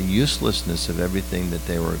just saw the uselessness of everything that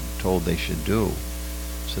they were told they should do.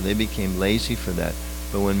 So they became lazy for that.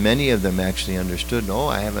 But when many of them actually understood, oh,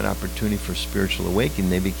 I have an opportunity for spiritual awakening,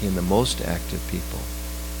 they became the most active people.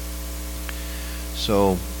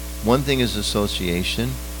 So one thing is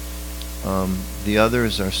association. The other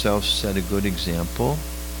is ourselves set a good example.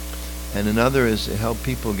 And another is to help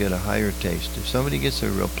people get a higher taste. If somebody gets a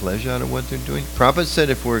real pleasure out of what they're doing, Prabhupada said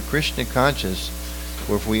if we're Krishna conscious,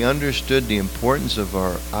 or if we understood the importance of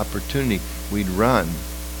our opportunity, we'd run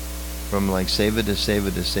from like seva to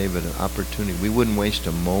seva to seva to opportunity. We wouldn't waste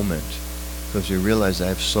a moment because we realize I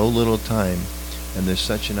have so little time and there's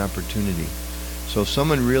such an opportunity. So if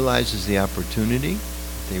someone realizes the opportunity,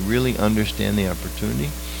 they really understand the opportunity,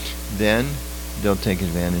 then they'll take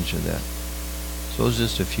advantage of that. So those are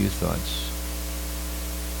just a few thoughts.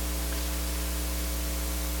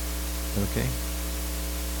 Okay?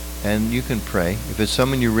 And you can pray. If it's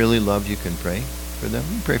someone you really love, you can pray for them.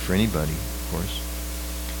 You can pray for anybody, of course.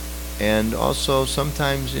 And also,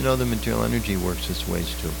 sometimes, you know, the material energy works its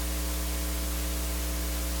ways too.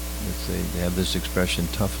 Let's say they have this expression,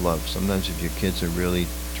 tough love. Sometimes if your kids are really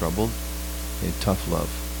troubled, they have tough love.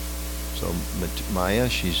 So Maya,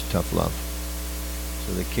 she's tough love.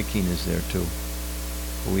 So the kicking is there too.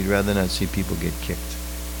 But we'd rather not see people get kicked,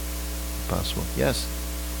 if possible. Yes?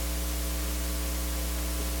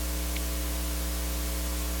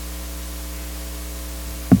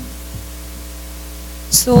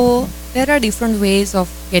 So there are different ways of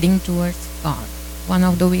getting towards God. One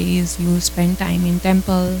of the ways you spend time in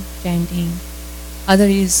temple, chanting. Other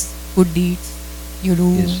is good deeds. You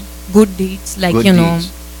do good deeds, like good you know,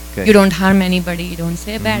 deeds. Okay. you don't harm anybody, you don't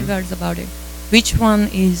say bad words about it. Which one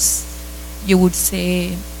is, you would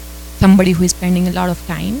say, somebody who is spending a lot of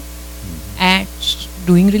time at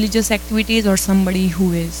doing religious activities, or somebody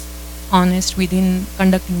who is honest within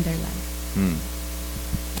conducting their life?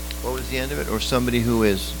 What was the end of it? Or somebody who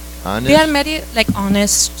is honest? They are very like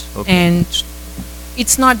honest, and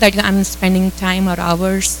it's not that I'm spending time or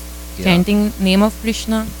hours chanting name of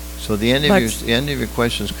Krishna. So the end of your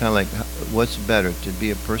question is kind of like, what's better, to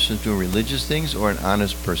be a person doing religious things or an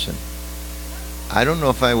honest person? I don't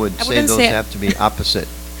know if I would say those have to be opposite.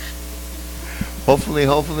 Hopefully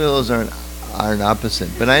those aren't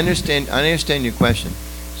opposite. But I understand your question.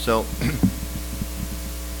 So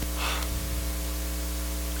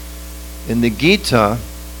in the Gita,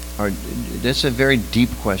 that's a very deep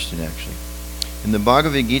question actually. In the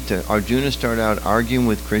Bhagavad Gita, Arjuna started out arguing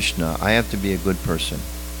with Krishna, I have to be a good person.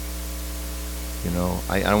 You know,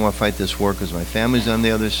 I don't want to fight this war because my family's on the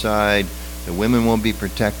other side. The women won't be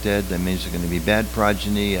protected. That means there's going to be bad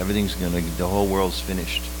progeny. The whole world's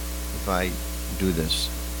finished if I do this.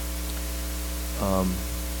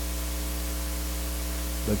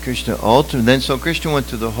 But Krishna so Krishna went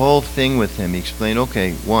through the whole thing with him. He explained,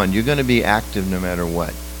 okay, one, you're going to be active no matter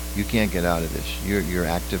what. You can't get out of this. You're an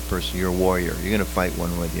active person. You're a warrior. You're going to fight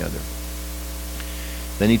one way or the other.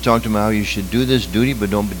 Then he talked about how you should do this duty, but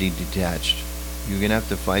don't be detached. You're going to have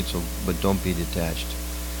to fight, but don't be detached.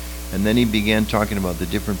 And then he began talking about the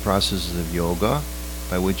different processes of yoga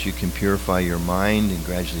by which you can purify your mind and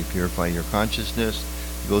gradually purify your consciousness.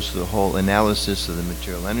 He goes through the whole analysis of the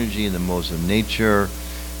material energy and the modes of nature,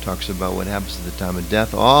 talks about what happens at the time of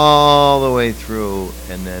death, all the way through.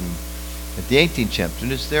 And then at the 18th chapter,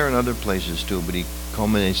 and it's there in other places too, but he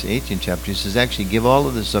culminates the 18th chapter. He says, actually, give all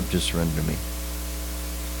of this up to surrender to me.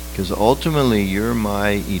 Because ultimately, you're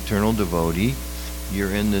my eternal devotee.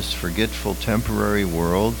 You're in this forgetful temporary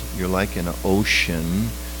world. You're like in an ocean.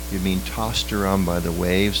 You're being tossed around by the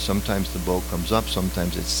waves. Sometimes the boat comes up,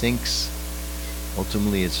 sometimes it sinks.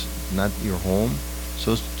 Ultimately, it's not your home.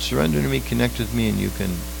 So surrender to me, connect with me, and you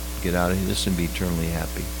can get out of this and be eternally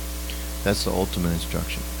happy. That's the ultimate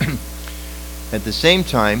instruction. At the same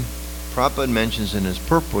time, Prabhupada mentions in his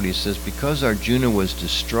purport, he says, because Arjuna was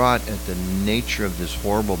distraught at the nature of this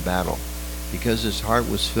horrible battle, because his heart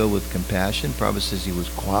was filled with compassion, Prabhupada says he was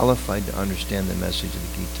qualified to understand the message of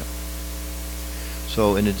the Gita.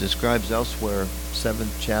 So, and it describes elsewhere,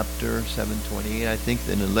 7th chapter, 728, I think,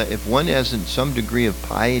 that if one has some degree of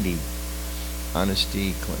piety,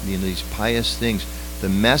 honesty, these pious things, the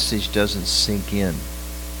message doesn't sink in.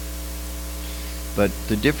 But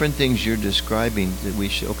the different things you're describing, that we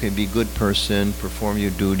should, be a good person, perform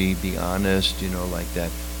your duty, be honest, like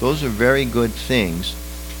that. Those are very good things,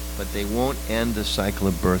 but they won't end the cycle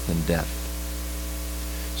of birth and death.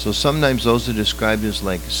 So sometimes those are described as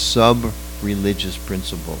like sub-religious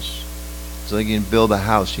principles. So like you can build a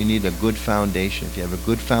house, you need a good foundation. If you have a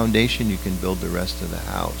good foundation, you can build the rest of the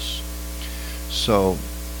house. So,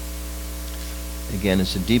 again,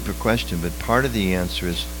 it's a deeper question, but part of the answer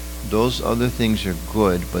is those other things are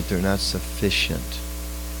good, but they're not sufficient.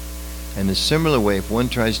 And in a similar way, if one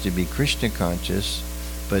tries to be Krishna conscious,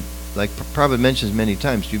 but like Prabhupada mentions many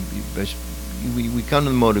times, we come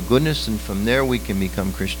to the mode of goodness, and from there we can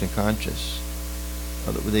become Krishna conscious.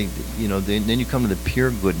 Then you come to the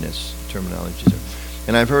pure goodness terminology.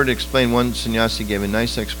 And I've heard it explained, one sannyasi gave a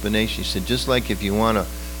nice explanation. He said, just like if you want to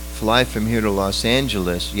fly from here to Los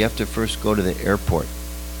Angeles, you have to first go to the airport.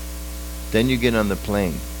 Then you get on the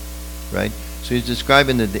plane. Right? So he's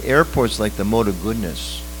describing that the airport's like the mode of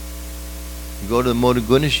goodness. You go to the mode of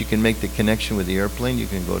goodness, you can make the connection with the airplane, you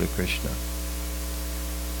can go to Krishna.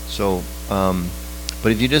 So,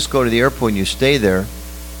 but if you just go to the airport and you stay there,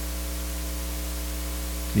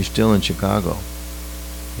 you're still in Chicago,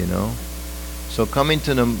 So coming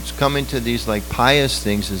to these like pious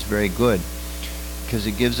things is very good, because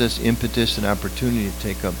it gives us impetus and opportunity to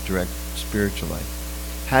take up direct spiritual life.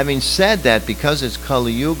 Having said that, because it's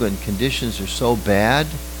Kali Yuga and conditions are so bad,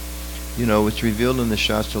 it's revealed in the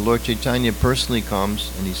Shastra. Lord Chaitanya personally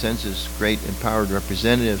comes and he sends his great empowered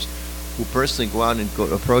representatives who personally go out and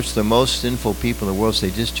approach the most sinful people in the world, say,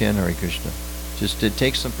 just chant Hare Krishna. Just to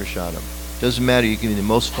take some prasadam. Doesn't matter, you can be the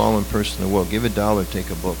most fallen person in the world. Give $1, take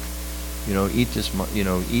a book. Eat this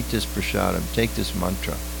prasadam, take this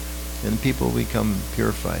mantra. And people become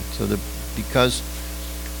purified. So because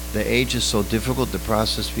the age is so difficult, the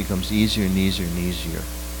process becomes easier and easier and easier.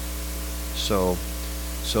 So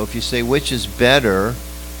if you say which is better,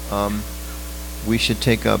 we should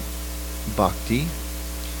take up bhakti.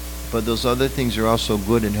 But those other things are also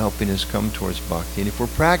good in helping us come towards bhakti. And if we're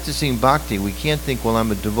practicing bhakti, we can't think, well,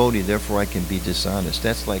 I'm a devotee, therefore I can be dishonest.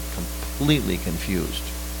 That's like completely confused.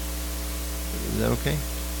 Is that okay?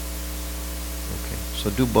 Okay. So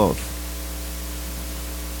do both.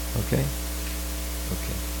 Okay?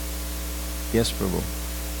 Okay. Yes, Prabhu.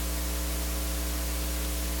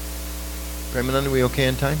 Premananda, are we okay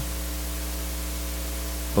on time?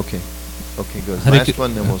 Okay. Okay, good. Last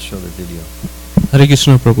one, then we'll show the video. Hare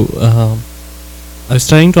Krishna, Prabhu. I was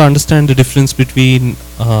trying to understand the difference between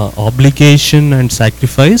obligation and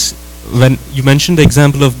sacrifice. When you mentioned the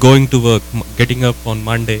example of going to work, getting up on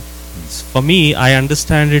Monday, for me, I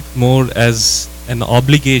understand it more as an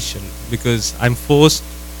obligation, because I'm forced,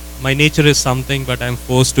 my nature is something, but I'm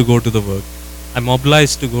forced to go to the work. I'm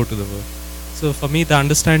obliged to go to the work. So for me, the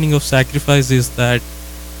understanding of sacrifice is that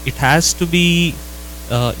it has to be,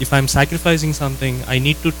 if I'm sacrificing something, I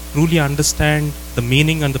need to truly understand the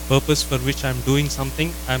meaning and the purpose for which I'm doing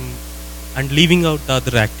something, and leaving out the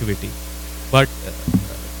other activity. But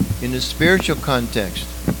in a spiritual context,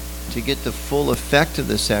 to get the full effect of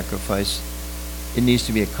the sacrifice, it needs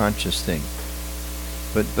to be a conscious thing.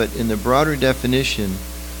 But in the broader definition,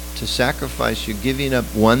 to sacrifice, you're giving up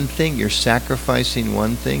one thing, you're sacrificing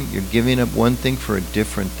one thing, you're giving up one thing for a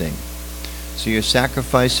different thing. So you're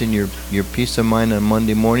sacrificing your peace of mind on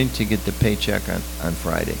Monday morning to get the paycheck on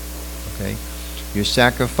Friday. Okay? You're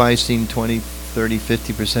sacrificing 20, 30,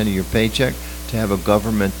 50% of your paycheck to have a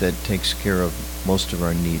government that takes care of most of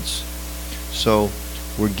our needs. So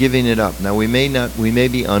we're giving it up. Now we may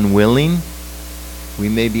be unwilling, we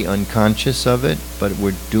may be unconscious of it, but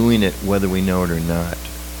we're doing it whether we know it or not.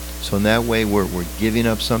 So in that way we're giving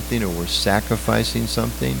up something, or we're sacrificing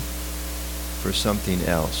something for something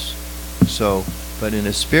else. So, but in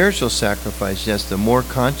a spiritual sacrifice, yes, the more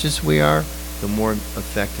conscious we are, the more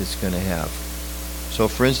effect it's going to have. So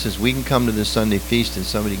for instance, we can come to the Sunday feast and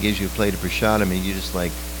somebody gives you a plate of prasadam and you just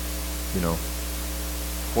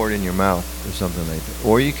pour it in your mouth or something like that.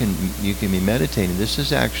 Or you can be meditating. This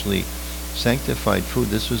is actually sanctified food.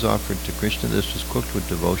 This was offered to Krishna. This was cooked with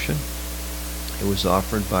devotion. It was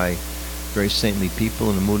offered by very saintly people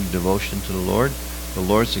in the mood of devotion to the Lord. The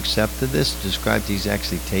Lord's accepted this, described he's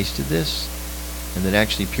actually tasted this, and that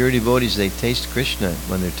actually pure devotees, they taste Krishna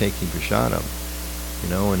when they're taking prasadam.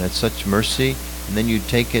 And that's such mercy. And then you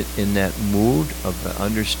take it in that mood of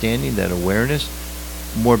understanding, that awareness,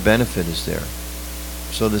 more benefit is there.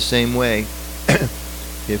 So the same way,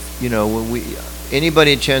 if, when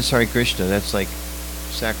anybody chants Hare Krishna, that's like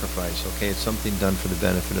sacrifice, okay? It's something done for the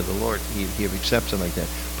benefit of the Lord. He accepts it like that.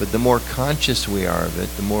 But the more conscious we are of it,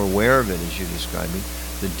 the more aware of it, as you described me,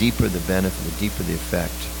 the deeper the benefit, the deeper the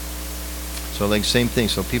effect. So like same thing.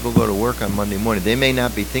 So people go to work on Monday morning. They may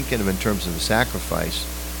not be thinking of it in terms of a sacrifice,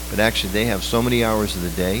 but actually they have so many hours of the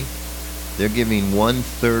day, they're giving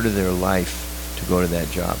 1/3 of their life to go to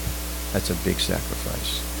that job. That's a big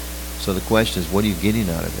sacrifice. So the question is, what are you getting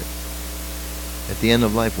out of it? At the end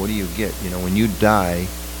of life, what do you get? When you die,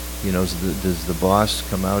 does the boss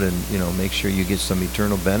come out and, make sure you get some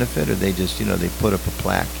eternal benefit, or they just, they put up a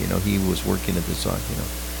plaque, he was working at this,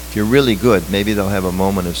 If you're really good, maybe they'll have a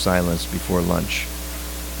moment of silence before lunch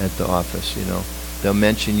at the office, They'll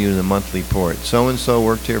mention you in the monthly report. So-and-so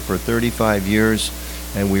worked here for 35 years,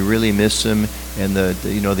 and we really miss him, and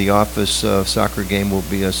the office soccer game will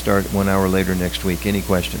be start 1 hour later next week. Any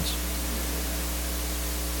questions?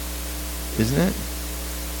 Isn't it?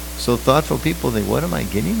 So thoughtful people think, what am I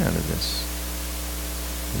getting out of this?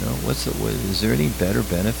 Is there any better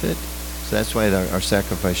benefit? So that's why our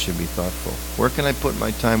sacrifice should be thoughtful. Where can I put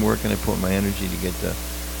my time? Where can I put my energy to get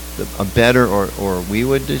a better, or we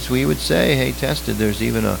would say, hey, tested, there's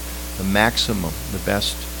even a maximum, the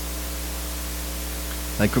best.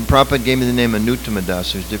 Like when Prabhupada gave me the name Anuttama,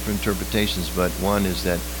 there's different interpretations, but one is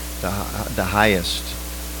that the highest,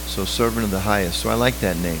 so servant of the highest. So I like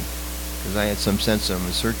that name, because I had some sense of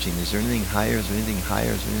searching. Is there anything higher? Is there anything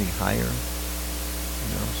higher? Is there anything higher?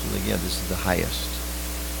 So like, yeah, this is the highest.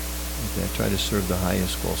 Okay, I try to serve the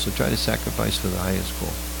highest goal. So try to sacrifice for the highest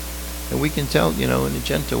goal. And we can tell, in a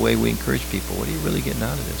gentle way, we encourage people, what are you really getting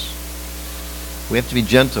out of this? We have to be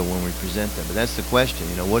gentle when we present them, but that's the question,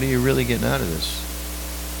 what are you really getting out of this?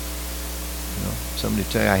 Somebody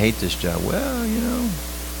tell you, I hate this job. Well,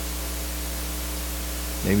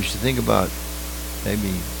 maybe you should think about, maybe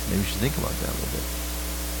you should think about that a little bit.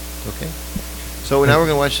 Okay? So now we're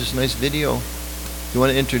going to watch this nice video. You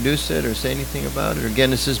want to introduce it or say anything about it? Or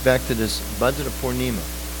again, this is back to this Bhadra Purnima.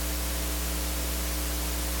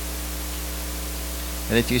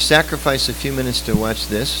 And if you sacrifice a few minutes to watch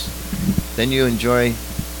this, then you enjoy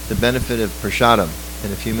the benefit of prasadam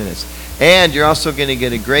in a few minutes. And you're also going to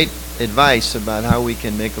get a great advice about how we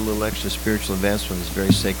can make a little extra spiritual advancement in this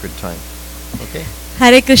very sacred time. Okay?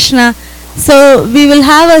 Hare Krishna. So we'll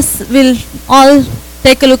all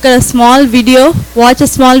take a look at a small video, watch a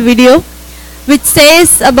small video, which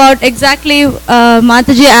says about exactly,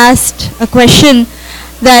 Mataji asked a question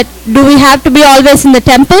that, do we have to be always in the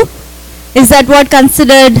temple? Is that what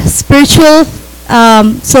considered spiritual?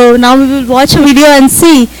 So now we will watch a video and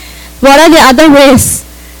see what are the other ways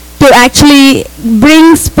to actually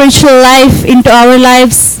bring spiritual life into our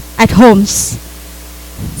lives at homes.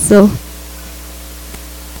 So.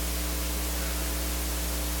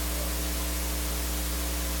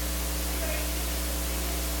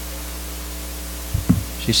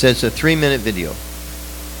 She said it's a 3-minute video.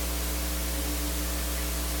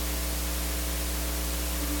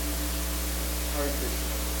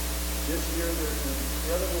 This year there's an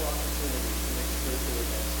incredible opportunity to make spiritual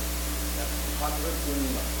advancement. That's Bhadra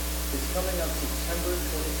Purnima. It's coming up September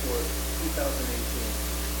 24th,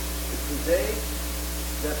 2018. It's the day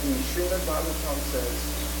that the Srimad Bhagavatam says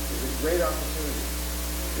is a great opportunity.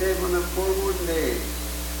 Today on a full moon day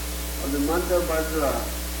of the month of Bhadra,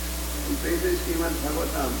 we pray the Srimad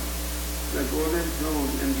Bhagavatam. the golden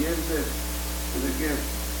throne and gives it as a gift.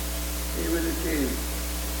 Even it is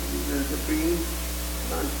the supreme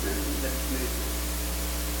transcendental destination.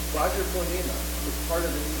 Vajra Purnima was part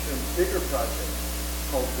of an even bigger project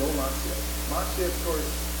called Go Matsya. Matsya, of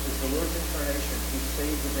course, is the Lord's incarnation who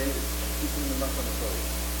saved the Vedas, keeping them up on the pole.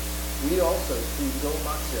 We also, through Go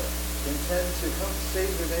Matsya, intend to help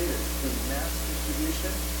save the Vedas through mass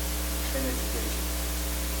distribution and education.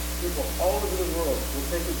 People all over the world will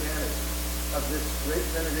take advantage of this great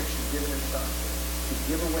benediction given in Sanskrit to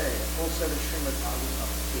give away a full set of Srimad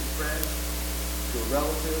Bhagavatam to a friend, to a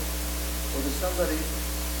relative, or to somebody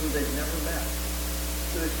who they've never met.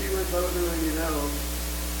 So the Srimad Bhagavatam, you know,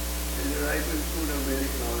 is the ripened fruit of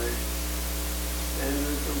Vedic knowledge, and it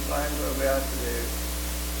was compiled by Vyasadeva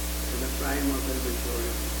in the prime of his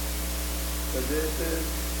maturity. So this is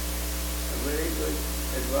a very good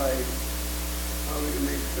advice how we can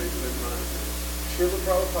make spiritual advances. Srila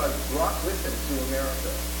Prabhupada brought with him to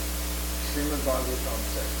America Srimad Bhagavatam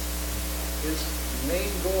 6. His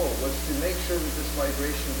main goal was to make sure that this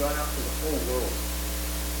vibration got out to the whole world.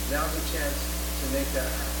 Now's a chance to make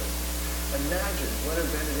that happen. Imagine what a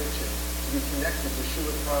benediction to be connected to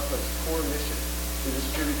Srila Prabhupada's core mission to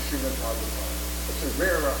distribute Srimad Bhagavatam. It's a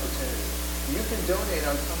rare opportunity. You can donate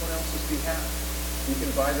on someone else's behalf. You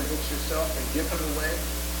can buy the books yourself and give them away,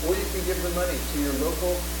 or you can give the money to your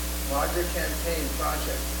local Vajra campaign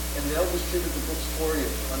project, and they'll distribute the books for you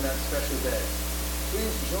on that special day.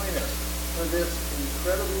 Please join us for this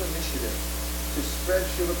incredible initiative to spread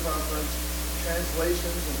Srila Prabhupada's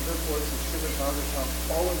translations and purports of Srimad Bhagavatam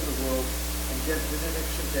all over the world and get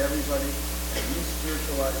benediction to everybody and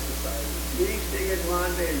re-spiritualize society. Please take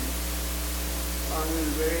advantage of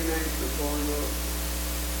this very nice proposal.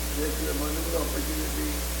 This is a wonderful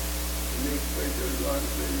opportunity to make spiritual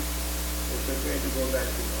advancement and prepare to go back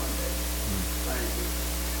to contact. Thank you.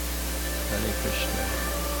 Hare Krishna.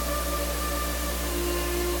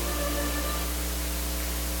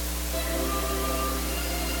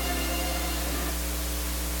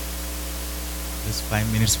 Just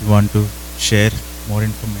 5 minutes we want to share more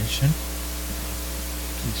information.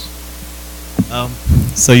 Please.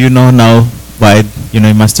 So you know now why, you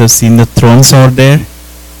must have seen the thrones out there.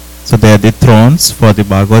 So they are the thrones for the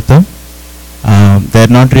Bhagavatam. They are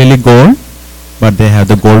not really gold, but they have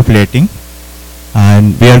the gold plating.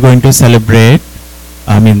 And we are going to celebrate,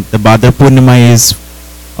 the Bhadra Purnima is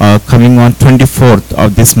coming on 24th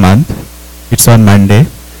of this month. It's on Monday.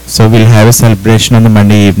 So we'll have a celebration on the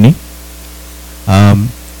Monday evening.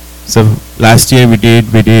 So last year we did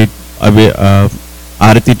Arati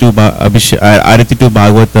to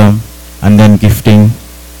Bhagavatam, and then gifting,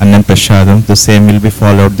 and then Prashadam. The same will be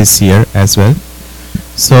followed this year as well.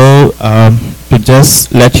 So to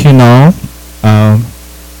just let you know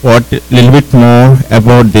what little bit more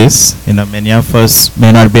about this, many of us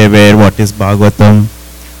may not be aware what is Bhagavatam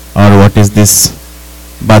or what is this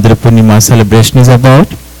Bhadra Purnima celebration is about.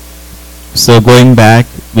 So going back,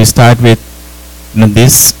 we start with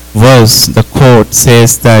this verse. The quote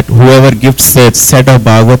says that whoever gifts a set of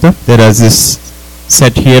Bhagavatam, there is this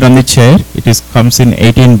set here on the chair. It comes in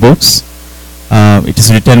 18 books. It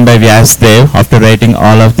is written by Vyasadeva after writing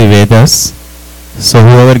all of the Vedas. So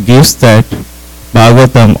whoever gives that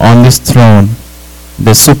Bhagavatam on this throne,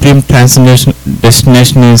 the supreme transcendental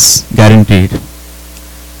destination is guaranteed.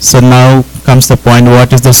 So now comes the point,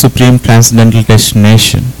 what is the supreme transcendental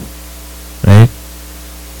destination, right?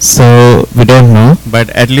 So we don't know, but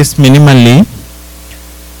at least minimally,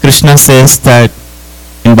 Krishna says that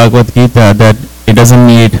in Bhagavad Gita that it doesn't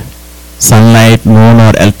need sunlight, moon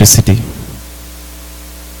or electricity.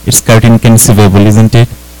 It's quite inconceivable, isn't it?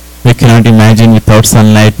 We cannot imagine without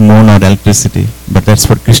sunlight, moon or electricity, but that's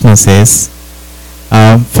what Krishna says.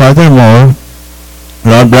 Furthermore,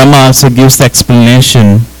 Lord Brahma also gives the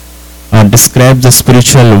explanation, describes the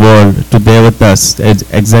spiritual world to Devatas, as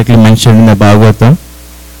exactly mentioned in the Bhagavatam,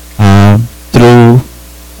 through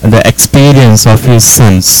the experience of his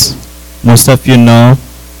sons. Most of you know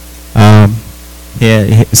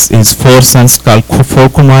his 4 sons called 4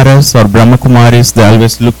 Kumaras or Brahma Kumaris. They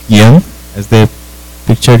always look young as they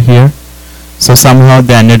pictured here. So somehow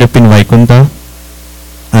they ended up in Vaikuntha,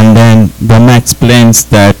 and then Brahma explains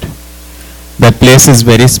that that place is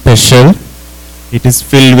very special. It is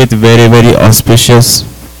filled with very, very auspicious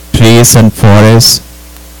trees and forests,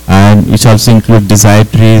 and which also include desire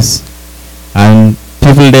trees, and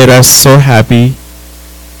people there are so happy.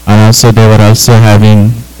 And also they were also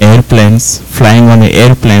having airplanes, flying on the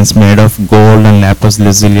airplanes made of gold and lapis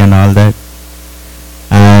lazuli and all that.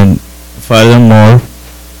 And furthermore,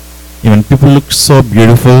 even people look so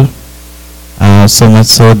beautiful, so much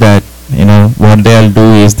so that what they'll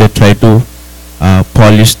do is they try to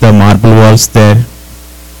polish the marble walls there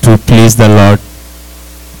to please the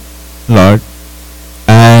Lord,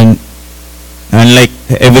 and like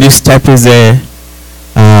every step is a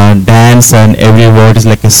dance, and every word is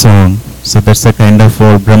like a song. So that's the kind of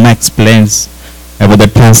what Brahma explains about the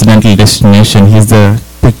transcendental destination. Here's the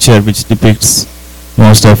picture which depicts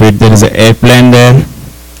most of it. There is an airplane there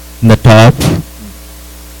in the top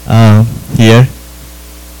here,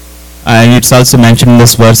 and it's also mentioned in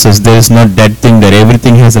this verses, there is no dead thing there.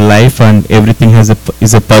 Everything has a life, and everything is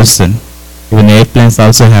a person. Even airplanes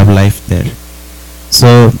also have life there.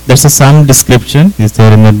 So there's some description is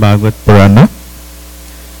there in the Bhagavad Purana.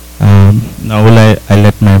 Now I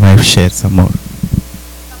let my wife share some more.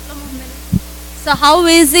 So how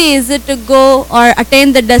easy is it to go or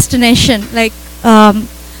attain the destination? Like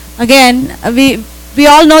again, we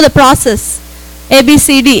all know the process.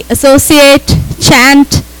 ABCD: associate,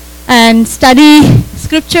 chant, and study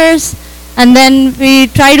scriptures, and then we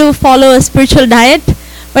try to follow a spiritual diet.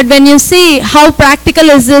 But when you see how practical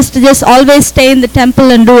is this to just always stay in the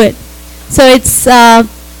temple and do it. So it's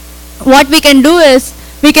what we can do is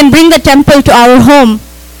we can bring the temple to our home.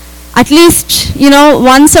 At least,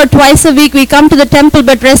 once or twice a week we come to the temple,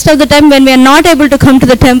 but rest of the time when we are not able to come to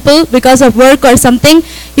the temple because of work or something,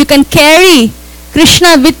 you can carry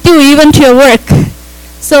Krishna with you even to your work.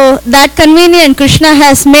 So that convenient, Krishna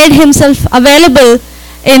has made himself available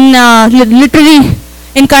in literary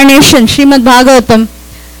incarnation, Srimad Bhagavatam.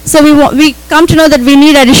 So we come to know that we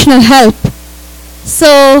need additional help.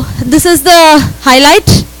 So this is the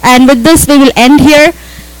highlight, and with this we will end here.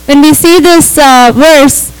 When we see this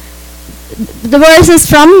verse, the verse is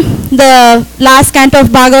from the last canto of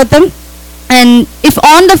Bhagavatam. And if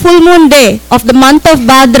on the full moon day of the month of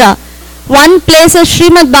Bhadra, one places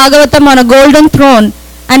Srimad Bhagavatam on a golden throne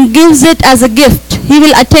and gives it as a gift, he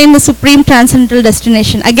will attain the supreme transcendental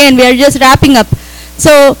destination. Again, we are just wrapping up.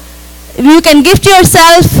 So you can gift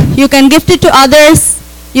yourself, you can gift it to others,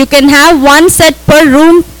 you can have one set per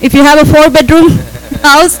room if you have a 4-bedroom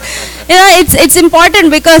house. It's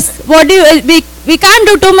important because we can't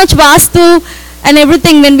do too much vastu and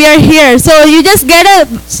everything when we are here. So you just get a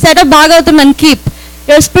set of Bhagavatam and keep.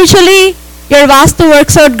 Spiritually, your vastu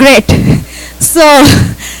works out great. So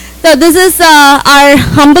this is our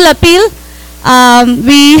humble appeal.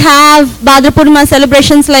 We have Bhadra Purnima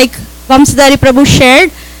celebrations like Vamsadhari Prabhu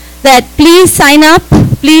shared, that please sign up,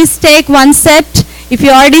 please take one set. If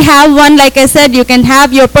you already have one, like I said, you can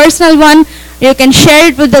have your personal one, you can share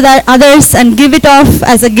it with the others and give it off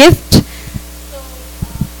as a gift.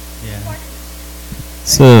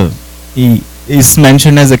 So it's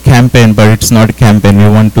mentioned as a campaign, but it's not a campaign. We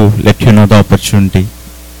want to let you know the opportunity,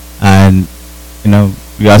 and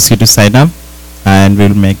we ask you to sign up, and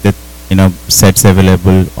we'll make the sets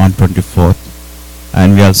available on 24th.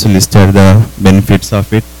 And we also listed the benefits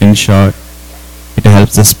of it. In short, it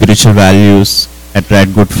helps the spiritual values,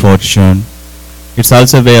 attract good fortune. It's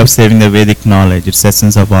also a way of saving the Vedic knowledge. It's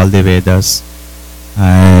essence of all the Vedas,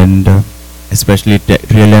 and especially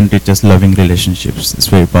it really enriches loving relationships. It's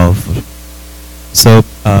very powerful. So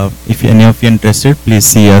if any of you are interested, please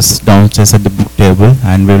see us downstairs at the book table,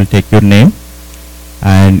 and we will take your name.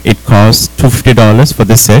 And it costs $50 for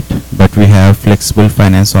the set, but we have flexible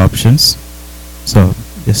finance options. So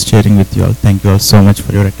just sharing with you all. Thank you all so much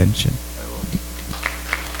for your attention.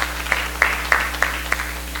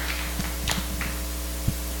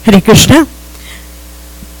 Hare Krishna.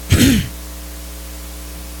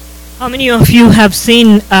 How many of you have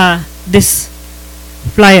seen this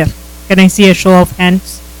flyer? Can I see a show of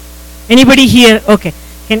hands? Anybody here? Okay.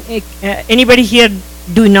 Can anybody here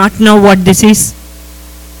do not know what this is?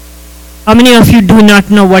 How many of you do not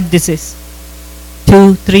know what this is?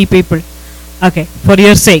 2, 3 people. Okay. For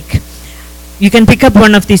your sake, you can pick up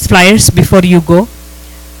one of these flyers before you go.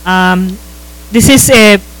 This is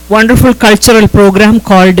a wonderful cultural program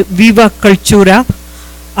called Viva Cultura.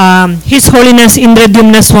 His Holiness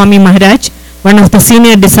Indradyumna Swami Maharaj, one of the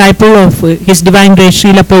senior disciple of His Divine Grace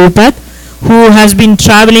Srila Prabhupada, who has been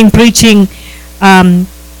traveling, preaching,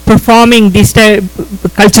 performing these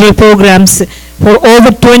cultural programs for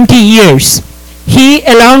over 20 years. He,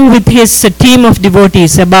 along with his team of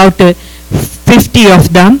devotees, about 50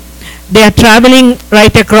 of them, they are traveling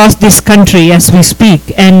right across this country as we speak,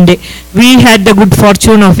 and we had the good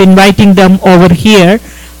fortune of inviting them over here.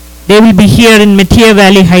 They will be here in Metea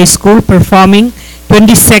Valley High School performing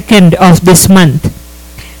 22nd of this month.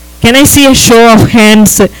 Can I see a show of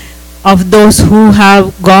hands of those who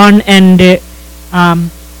have gone and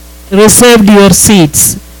reserved your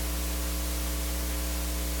seats?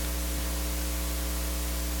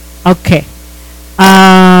 Okay.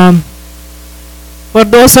 For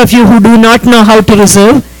those of you who do not know how to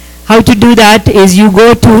reserve, how to do that is you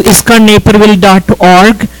go to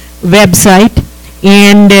ISKCONNaperville.org website,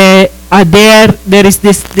 and there is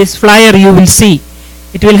this flyer you will see.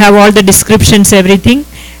 It will have all the descriptions, everything,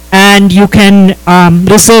 and you can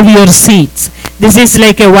reserve your seats. This is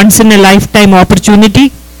like a once in a lifetime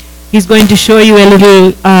opportunity. He's going to show you a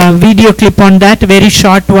little video clip on that, very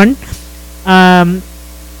short one.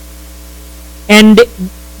 And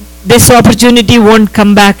this opportunity won't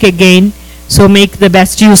come back again, so make the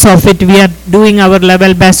best use of it. We are doing our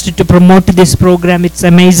level best to promote this program. It's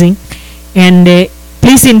amazing. And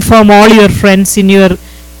please inform all your friends in your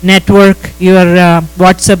network, your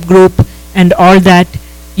WhatsApp group, and all that.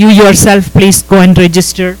 You yourself, please go and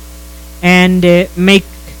register and make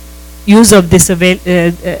use of this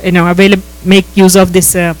make use of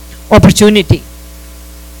this opportunity.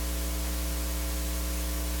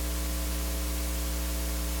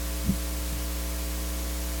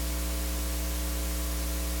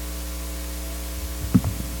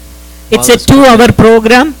 It's a 2-hour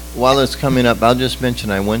program. While it's coming up, I'll just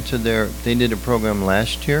mention I went to they did a program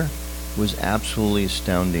last year. It was absolutely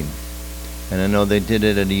astounding. And I know they did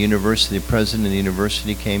it at a university. The president of the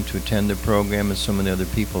university came to attend the program, and some of the other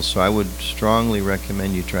people. So I would strongly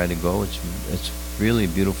recommend you try to go. It's really a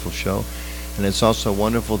beautiful show. And it's also a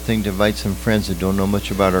wonderful thing to invite some friends that don't know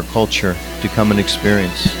much about our culture to come and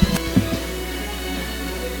experience.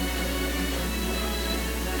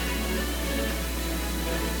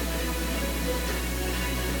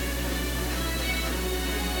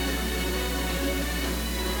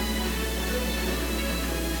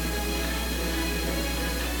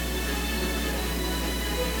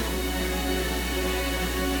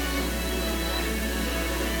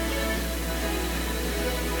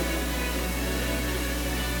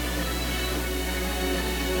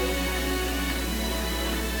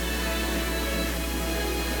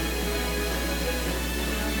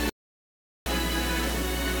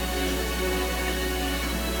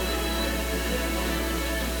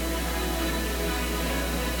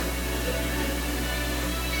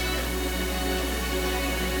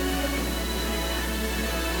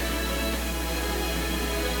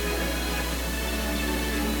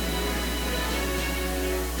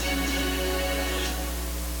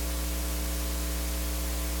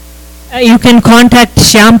 You can contact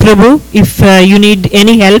Shyam Prabhu if you need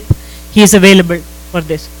any help. He is available for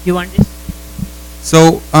this. You want this?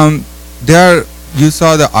 So you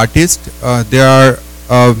saw the artists. There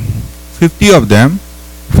are 50 of them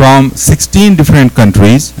from 16 different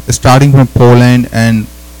countries, starting from Poland, and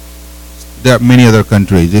there are many other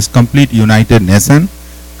countries. It's complete United Nation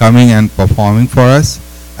coming and performing for us,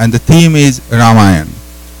 and the theme is Ramayana.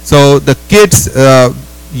 So the kids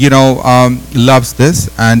loves this,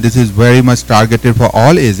 and this is very much targeted for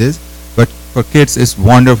all ages, but for kids it's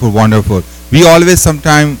wonderful. We always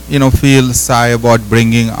sometimes feel shy about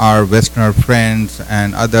bringing our Westerner friends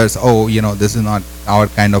and others. This is not our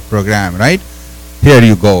kind of program, right? Here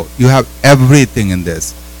you go, you have everything in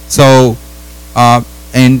this. So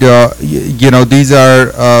these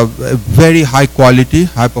are very high quality,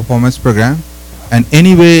 high performance program. And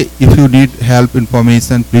anyway, if you need help,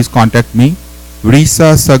 information, please contact me.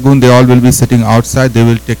 Risa, Sagun, they all will be sitting outside. They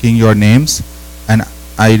will taking your names, and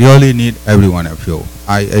I really need every one of you.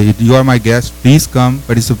 You are my guest. Please come,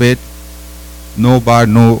 participate. No bar,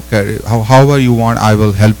 no carry. However you want, I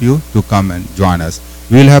will help you to come and join us.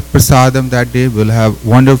 We will have prasadam that day. We'll have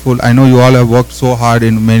wonderful. I know you all have worked so hard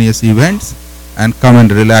in many events, and come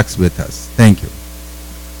and relax with us. Thank you.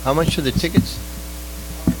 How much are the tickets?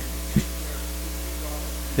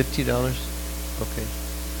 $50. Okay.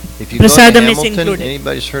 If you Prasadam go to is Hamilton, included.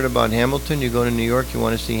 anybody's heard about Hamilton? You go to New York, you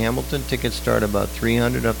want to see Hamilton, tickets start about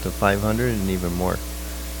 300 up to 500 and even more.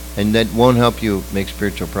 And that won't help you make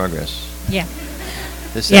spiritual progress. Yeah.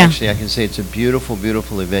 This actually, I can say it's a beautiful,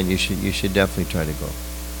 beautiful event. You should definitely try to go.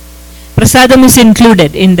 Prasadam is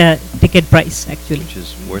included in the ticket price, actually. Which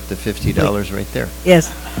is worth the $50 right there.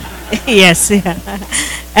 Yes. Yes. Yeah.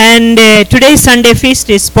 And today's Sunday feast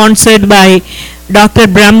is sponsored by Dr.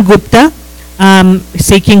 Brahm Gupta,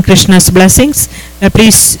 seeking Krishna's blessings.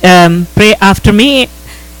 Please pray after me.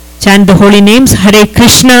 Chant the holy names. Hare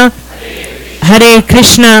Krishna, Hare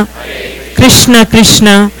Krishna, Krishna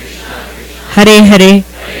Krishna, Hare Hare,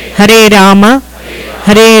 Hare Rama,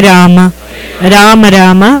 Hare Rama, Rama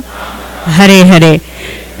Rama, Hare Hare.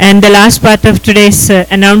 And the last part of today's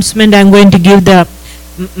announcement, I'm going to give the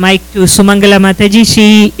mic to Sumangala Mataji.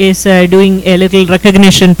 She is doing a little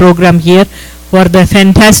recognition program here for the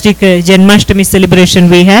fantastic Janmashtami celebration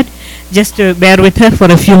we had. Just bear with her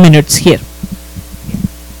for a few minutes here.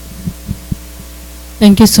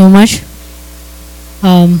 Thank you so much.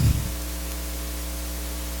 Um,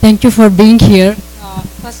 Thank you for being here.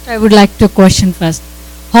 First, I would like to question first.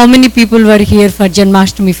 How many people were here for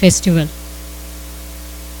Janmashtami festival?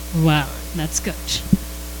 Wow, that's good.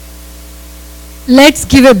 Let's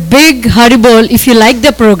give a big Haribol if you like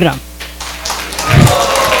the program.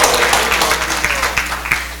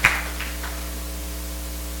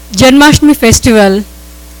 Janmashtami festival,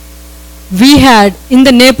 we had in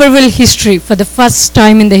the Naperville history, for the first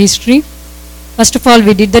time in the history, first of all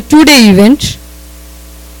we did the 2-day event.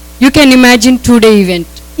 You can imagine 2-day event.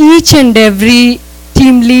 Each and every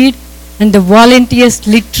team lead and the volunteers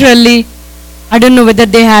literally, I don't know whether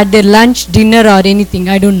they had their lunch, dinner or anything,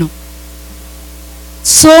 I don't know.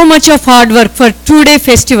 So much of hard work for 2-day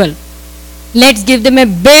festival. Let's give them a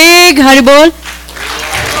big Haribol.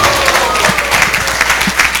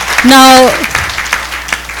 Now,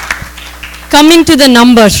 coming to the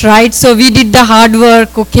numbers, right? So we did the hard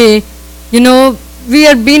work, okay. You know, we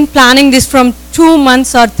have been planning this from 2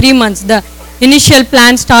 months or 3 months. The initial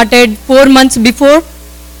plan started 4 months before,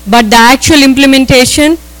 but the actual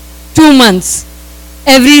implementation, 2 months.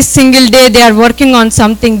 Every single day they are working on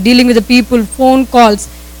something, dealing with the people, phone calls,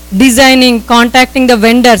 designing, contacting the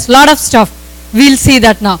vendors, lot of stuff. We'll see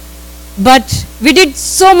that now. But we did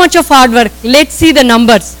so much of hard work. Let's see the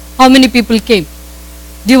numbers. How many people came?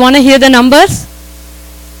 Do you want to hear the numbers?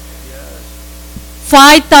 Yes.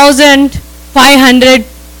 5,500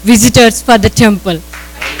 visitors for the temple.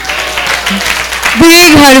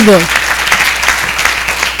 Big Haribol.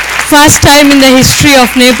 First time in the history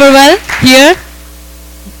of Naperville here.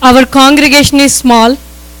 Our congregation is small,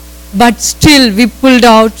 but still we pulled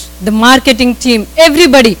out the marketing team,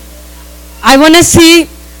 everybody. I want to see,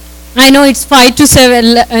 I know it's 5 to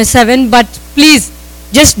 7, but please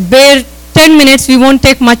just bear 10 minutes, we won't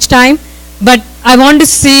take much time, but I want to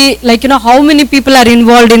see, like, you know, how many people are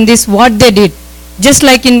involved in this, what they did. Just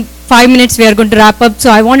like in 5 minutes we are going to wrap up, so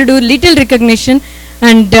I want to do little recognition,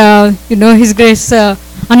 and you know, His Grace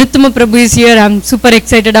Anuttama Prabhu is here. I'm super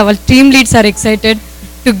excited, our team leads are excited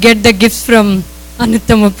to get the gifts from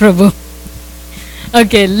Anuttama Prabhu.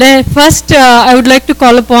 Okay, first I would like to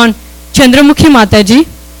call upon Chandramukhi Mataji.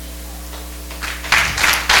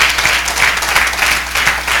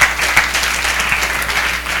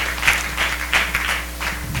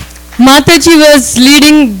 Mataji was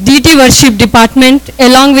leading DT worship department.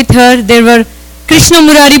 Along with her, there were Krishna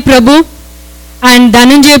Murari Prabhu and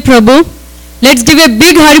Dhananjay Prabhu. Let's give a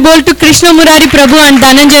big Haribol to Krishna Murari Prabhu and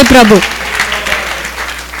Dhananjay Prabhu.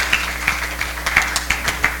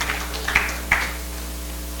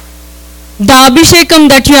 The Abhishekam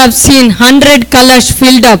that you have seen, 100 colors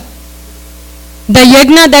filled up. The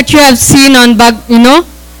Yagna that you have seen on, you know,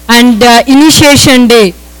 and initiation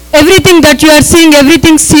day. Everything that you are seeing,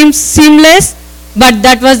 everything seems seamless, but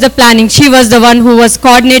that was the planning. She was the one who was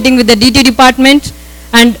coordinating with the DT department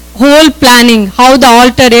and whole planning, how the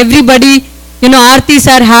altar, everybody, you know, artis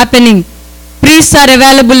are happening. Priests are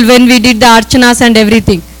available when we did the archanas and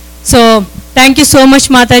everything. So, thank you so much,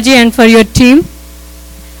 Mataji, and for your team.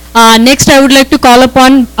 Next, I would like to call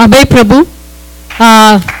upon Abhay Prabhu.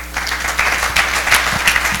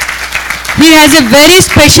 He has a very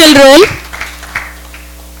special role.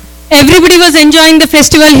 Everybody was enjoying the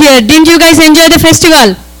festival here. Didn't you guys enjoy the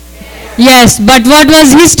festival? Yes, but what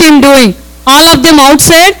was his team doing? All of them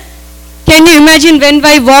outside. Can you imagine when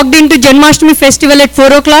I walked into Janmashtami festival at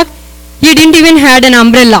 4 o'clock? He didn't even had an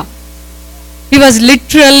umbrella. He was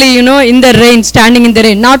literally, you know, in the rain, standing in the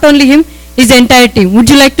rain. Not only him, his entire team. Would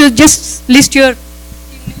you like to just list your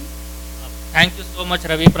team name? Thank you so much,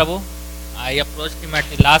 Ravi Prabhu. I approached him at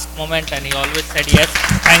the last moment and he always said yes.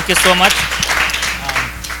 Thank you so much.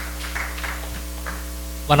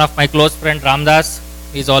 One of my close friend Ramdas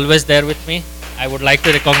is always there with me. I would like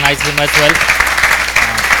to recognize him as well.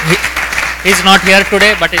 He's not here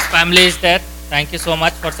today, but his family is there. Thank you so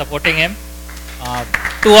much for supporting him.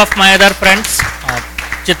 Two of my other friends,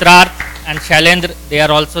 Chitrarth and Shailendra, they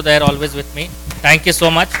are also there always with me. Thank you so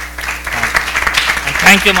much. And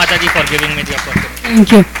thank you, Mataji, for giving me the opportunity.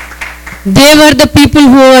 Thank you. They were the people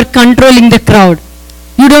who were controlling the crowd.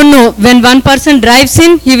 You don't know, when one person drives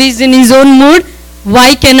in, he is in his own mood.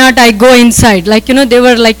 Why cannot I go inside? Like, you know, they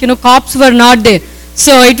were like, you know, cops were not there.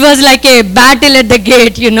 So it was like a battle at the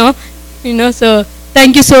gate, you know. So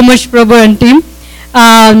thank you so much, Prabhu and team.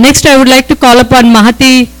 Next, I would like to call upon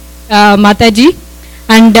Mahati Mataji.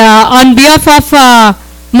 And on behalf of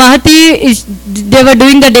Mahati, they were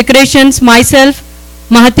doing the decorations, myself,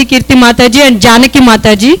 Mahati Kirti Mataji and Janaki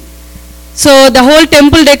Mataji. So the whole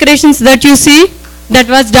temple decorations that you see, that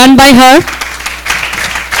was done by her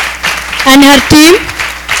and her team.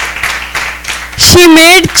 She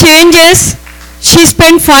made changes She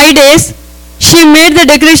spent 5 days. She made the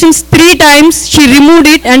decorations 3 times. She removed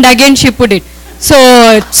it and again she put it. So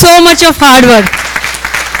much of hard work.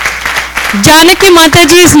 Janaki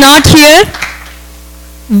Mataji is not here.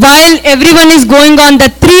 While everyone is going on the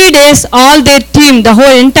 3 days, all their team, the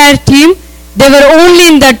whole entire team, they were only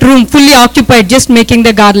in that room, fully occupied, just making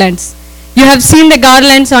the garlands. You have seen the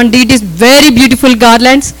garlands on deities, very beautiful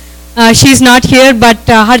garlands. She is not here, but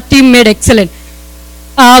her team made excellent.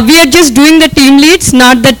 We are just doing the team leads,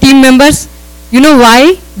 not the team members. You know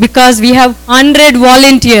why? Because we have 100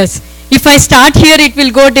 volunteers. If I start here, it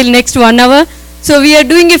will go till next 1 hour. So we are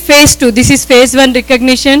doing a phase 2. This is phase 1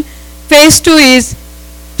 recognition. Phase 2 is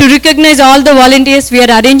to recognize all the volunteers. We are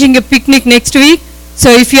arranging a picnic next week. So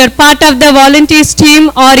if you are part of the volunteers team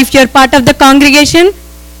or if you are part of the congregation,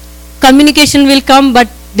 communication will come, but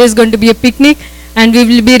there's going to be a picnic and we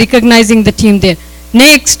will be recognizing the team there.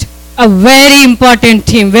 Next, a very important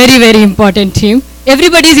team, very, very important team.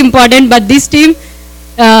 Everybody is important, but this team,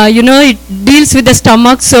 it deals with the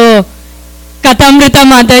stomach. So Katamrita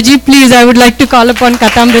Mataji, please, I would like to call upon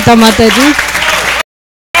Katamrita Mataji.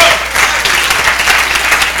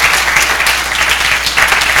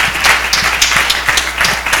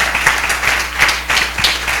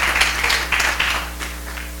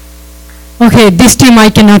 Okay, this team I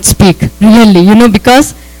cannot speak, really,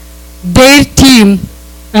 because their team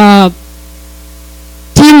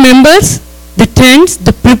members, the tents,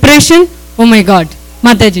 the preparation, oh my God,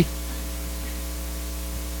 Mataji.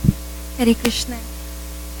 Hare Krishna.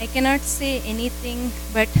 I cannot say anything,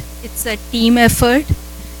 but it's a team effort,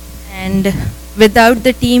 and without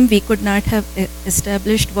the team we could not have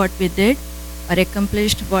established what we did or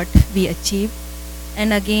accomplished what we achieved.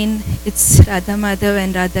 And again, it's Radha Madhav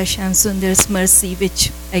and Radha Shyam Sundar's mercy, which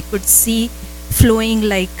I could see flowing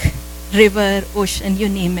like river, ocean, you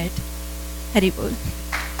name it. Hari Bol.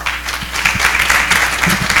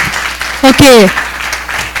 Okay.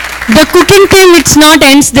 The cooking team, it's not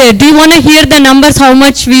ends there. Do you want to hear the numbers, how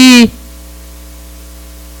much you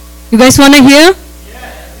guys want to hear?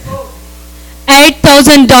 Yes.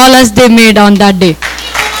 $8,000 they made on that day.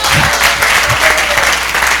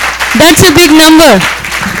 That's a big number.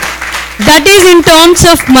 That is in terms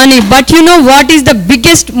of money. But you know what is the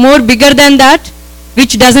biggest, more bigger than that,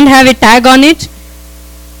 which doesn't have a tag on it?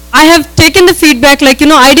 I have taken the feedback, like,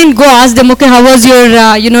 I didn't go ask them, okay, how was your,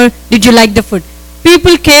 did you like the food?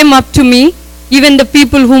 People came up to me, even the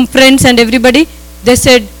people whom friends and everybody, they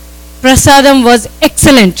said, prasadam was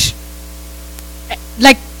excellent.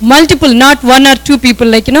 Like multiple, not 1 or 2 people,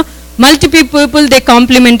 like, multiple people, they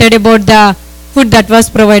complimented about the food that was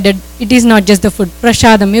provided. It is not just the food,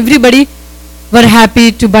 prasadam. Everybody were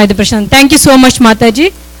happy to buy the prasadam. Thank you so much,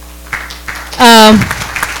 Mataji.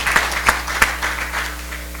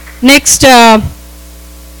 Next,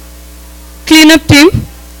 cleanup team.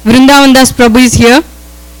 Vrindavan Das Prabhu is here.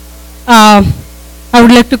 I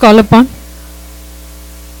would like to call upon.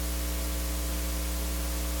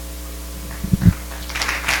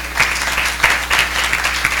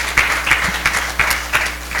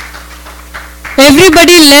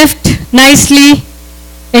 Everybody left nicely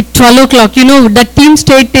at 12 o'clock. The team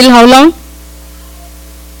stayed till how long?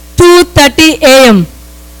 2:30 a.m.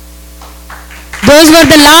 Those were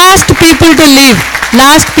the last people to leave.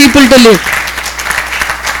 Last people to leave.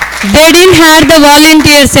 They didn't have the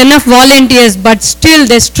volunteers, enough volunteers, but still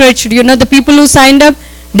they stretched. The people who signed up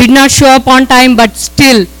did not show up on time, but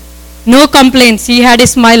still, no complaints. He had a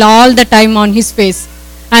smile all the time on his face.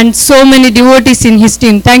 And so many devotees in his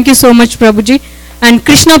team. Thank you so much, Prabhuji. And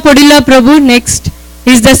Krishna Podilla Prabhu next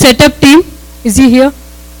is the setup team. Is he here?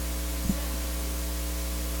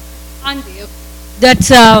 That's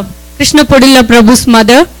Krishna Podilla Prabhu's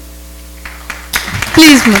mother.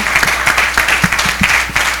 Please, ma'am.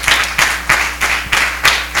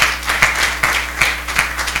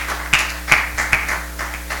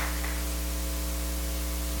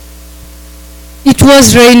 It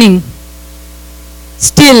was raining.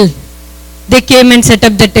 Still, they came and set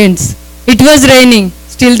up the tents. It was raining.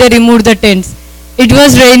 Still, they removed the tents. It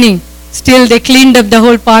was raining. Still, they cleaned up the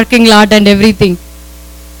whole parking lot and everything.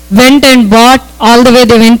 Went and bought, all the way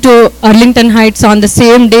they went to Arlington Heights on the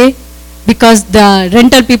same day because the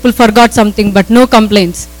rental people forgot something, but no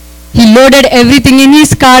complaints. He loaded everything in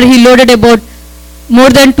his car. He loaded about more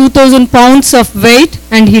than 2,000 pounds of weight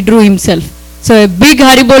and he drew himself. So a big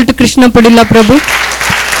Haribol to Krishna Podilla Prabhu.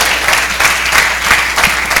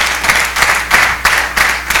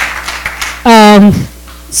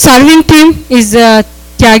 Serving team is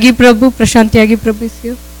Tyagi Prabhu, Prashant Tyagi Prabhu is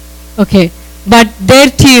here. Okay, but their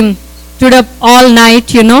team stood up all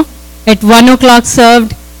night, at 1 o'clock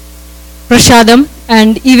served prasadam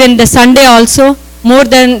and even the Sunday also, more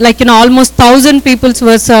than almost 1,000 people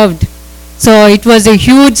were served. So it was a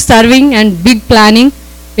huge serving and big planning,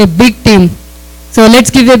 a big team. So let's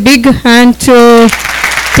give a big hand to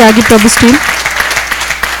Tyagi Prabhu's team.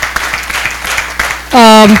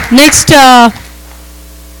 Next,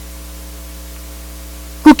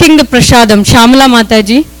 cooking the prasadam, Shamala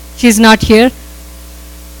Mataji, she's not here.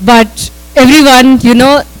 But everyone,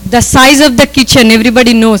 the size of the kitchen,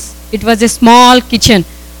 everybody knows. It was a small kitchen.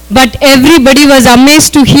 But everybody was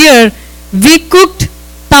amazed to hear, we cooked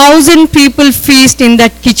 1,000 people feast in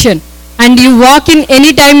that kitchen. And you walk in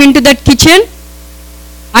any time into that kitchen,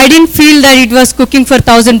 I didn't feel that it was cooking for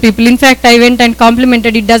 1,000 people. In fact, I went and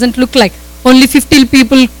complimented, it doesn't look like. Only 50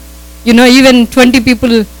 people, even 20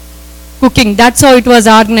 people cooking. That's how it was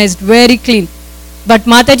organized, very clean. But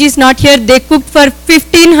Mataji is not here. They cooked for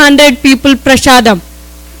 1,500 people prasadam.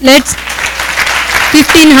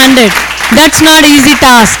 1,500. That's not easy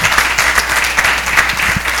task.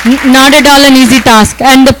 Not at all an easy task.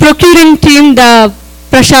 And the procuring team, the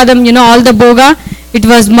prasadam, all the boga, it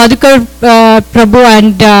was Madhukar Prabhu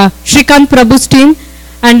and Shrikant Prabhu's team,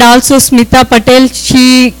 and also Smita Patel.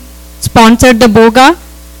 She sponsored the boga.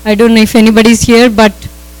 I don't know if anybody is here, but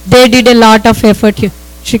they did a lot of effort here.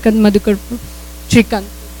 Shrikant Madhukar Prabhu. Shrikant.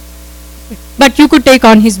 But you could take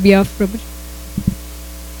on his behalf, Prabhu.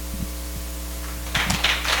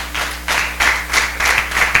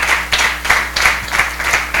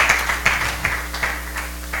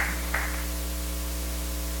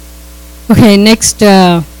 Okay, next,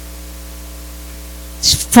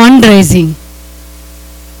 fundraising.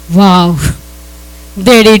 Wow,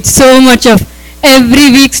 they did so much of every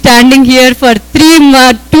week, standing here for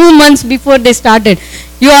 2 months before they started.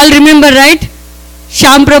 You all remember, right?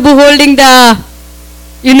 Shyam Prabhu holding the,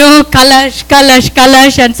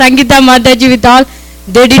 Kalash, and Sangeeta Mataji with all.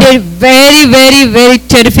 They did a very, very, very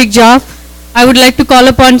terrific job. I would like to call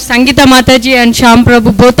upon Sangeeta Mataji and Shyam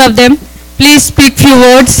Prabhu, both of them. Please speak few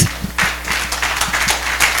words.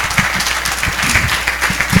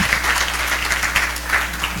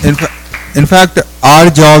 In fact, our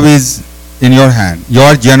job is in your hand.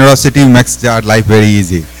 Your generosity makes our life very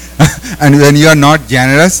easy. And when you are not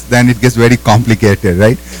generous, then it gets very complicated,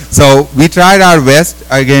 right? So we tried our best.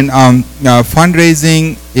 Again,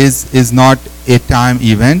 fundraising is not a time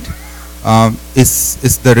event.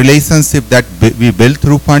 It's the relationship that we build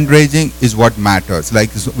through fundraising is what matters. Like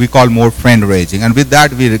we call more friend raising, and with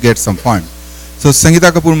that we get some fun. So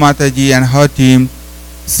Sangeeta Kapoor Mataji and her team,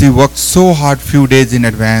 she worked so hard few days in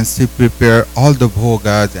advance. She prepared all the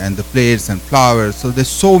bhogas and the plates and flowers. So there's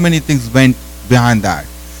so many things went behind that.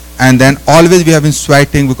 And then always we have been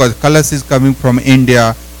sweating because Kalash is coming from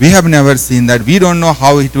India. We have never seen that. We don't know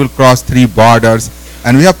how it will cross 3 borders.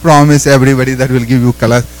 And we have promised everybody that we'll give you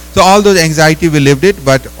Kalash. So all those anxiety we lived it,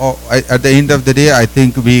 but at the end of the day, I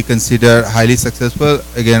think we consider highly successful.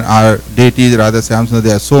 Again, our deities, Radha Syamsuna,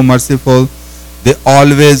 they are so merciful. They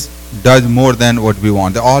always does more than what we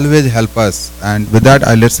want. They always help us. And with that,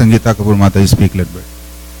 I let Sangeeta Kapoor Mataji speak a little bit.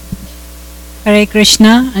 Hare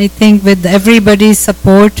Krishna. I think with everybody's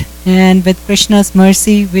support and with Krishna's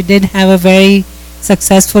mercy, we did have a very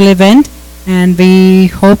successful event, and we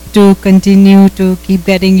hope to continue to keep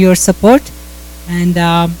getting your support. And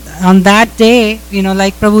on that day,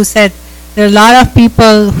 like Prabhu said, there are a lot of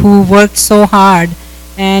people who worked so hard.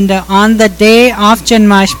 And on the day of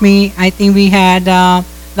Janmashtami, I think we had a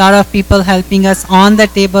lot of people helping us on the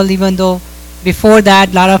table, even though before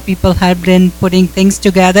that, a lot of people helped in putting things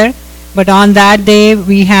together. But on that day,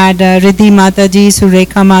 we had Riddhi Mataji,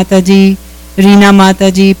 Surekha Mataji, Reena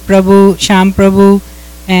Mataji, Prabhu, Shyam Prabhu,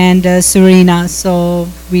 and Surina. So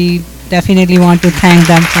we definitely want to thank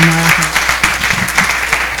them from our heart.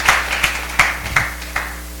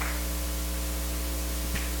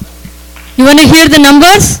 You want to hear the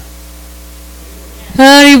numbers?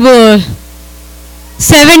 Haribol.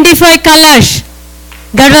 75 Kalash.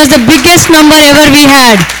 That was the biggest number ever we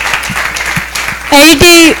had.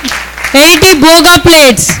 80 Boga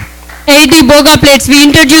plates. 80 Boga plates. We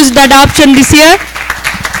introduced that option this year.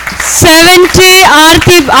 70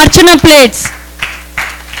 Archana plates.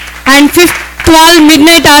 And 12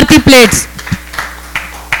 midnight Aarti plates.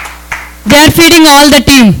 They are feeding all the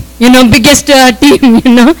team. Biggest team,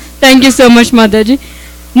 Thank you so much, Mataji.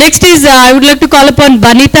 Next is, I would like to call upon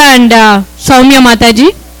Banita and Soumya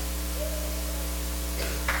Mataji.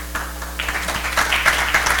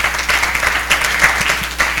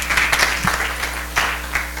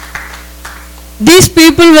 These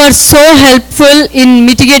people were so helpful in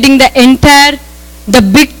mitigating the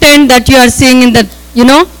big tent that you are seeing in the,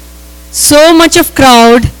 so much of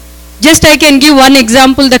crowd. Just I can give one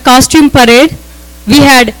example, the costume parade. We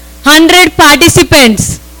had 100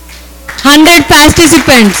 participants. 100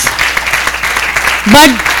 participants.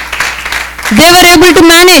 But they were able to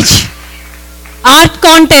manage. Art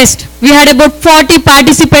contest. We had about 40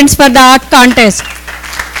 participants for the art contest.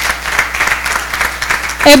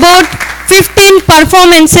 About 15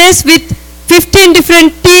 performances with 15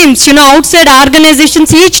 different teams, outside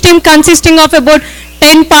organizations, each team consisting of about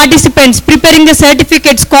 10 participants, preparing the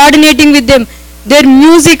certificates, coordinating with them, their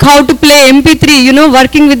music, how to play MP3,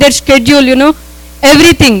 working with their schedule,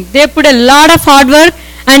 everything. They put a lot of hard work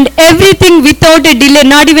and everything without a delay,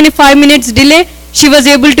 not even a 5 minutes delay, she was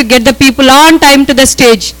able to get the people on time to the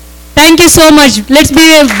stage. Thank you so much. Let's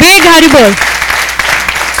be a big Haribol.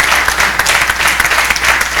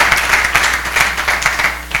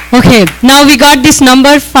 Okay, now we got this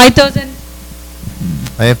number 5,000.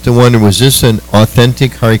 I have to wonder, was this an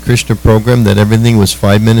authentic Hare Krishna program that everything was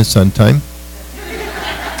 5 minutes on time?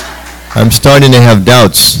 I'm starting to have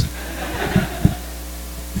doubts.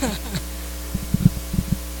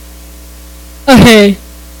 Okay,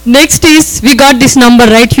 next is, we got this number,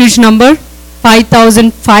 right, huge number,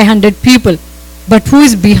 5,500 people. But who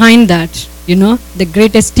is behind that? The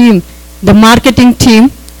greatest team, the marketing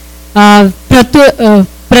team,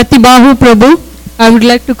 Pratibhahu Prabhu. I would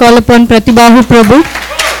like to call upon Pratibhahu Prabhu.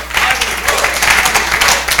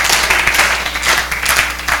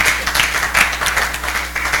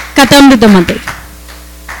 Katamrita Mataji.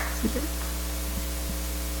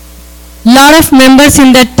 Lot of members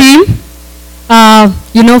in that team,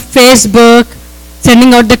 Facebook,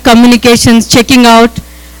 sending out the communications, checking out.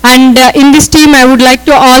 And in this team, I would like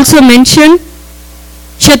to also mention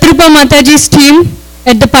Shatrupha Mataji's team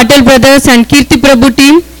at the Patel Brothers and Kirti Prabhu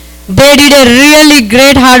team. They did a really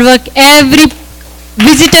great hard work. Every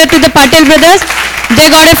visitor to the Patel Brothers, they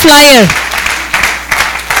got a flyer.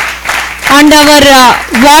 And our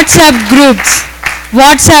WhatsApp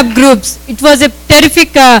groups, it was a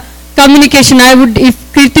terrific communication. I would, if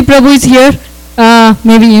Kirti Prabhu is here,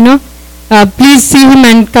 maybe, please see him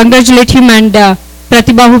and congratulate him and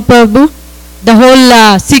Pratibhahu Prabhu, the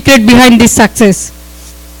whole secret behind this success.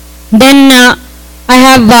 Then I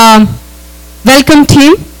have welcome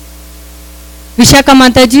team, Vishaka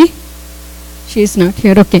Mataji. She is not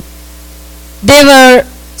here, okay. They were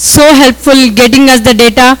so helpful getting us the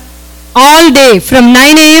data all day from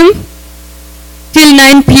 9 a.m. till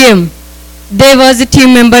 9 p.m. There was a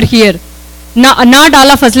team member here. Not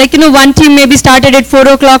all of us, one team maybe started at 4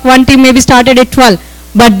 o'clock, one team maybe started at 12.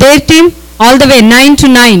 But their team all the way 9 to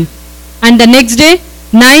 9. And the next day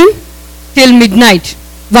 9 till midnight,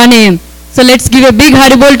 1 a.m. So let's give a big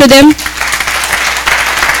Haribol to them.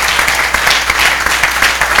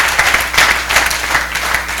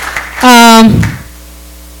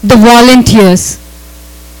 The volunteers.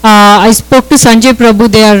 I spoke to Sanjay Prabhu,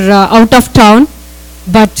 they are out of town,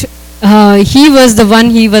 but he was the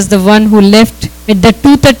one who left at the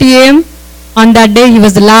 2:30 a.m. On that day, he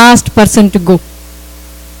was the last person to go.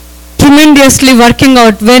 Tremendously working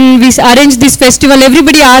out. When we arranged this festival,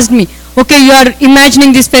 everybody asked me, okay, you are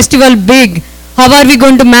imagining this festival big, how are we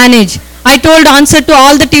going to manage? I told answer to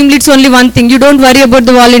all the team leads only one thing, you don't worry about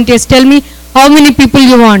the volunteers, tell me how many people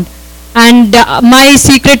you want. And my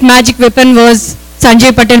secret magic weapon was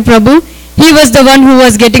Sanjay Patel Prabhu. He was the one who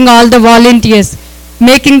was getting all the volunteers,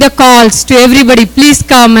 making the calls to everybody, please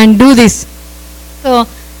come and do this. So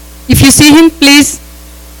if you see him, please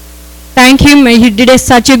thank him. He did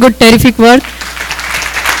such a good, terrific work.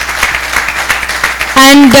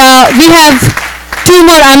 And we have two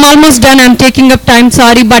more. I'm almost done. I'm taking up time,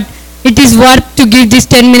 sorry, but it is worth to give this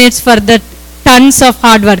 10 minutes for the tons of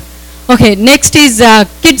hard work. Okay, next is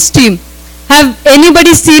kids team. Have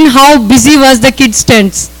anybody seen how busy was the kids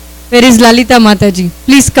tents? Where is Lalita Mataji?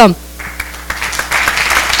 Please come.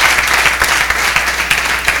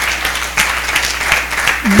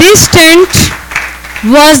 This tent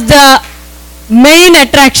was the main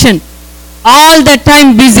attraction, all the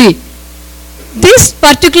time busy. This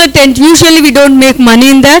particular tent, usually we don't make money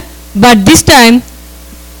in that, but this time,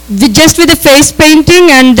 just with the face painting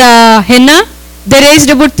and henna, they raised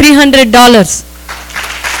about $300.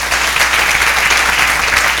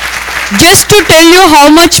 Just to tell you how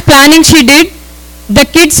much planning she did, the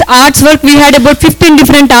kids' arts work, we had about 15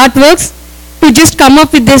 different artworks. To just come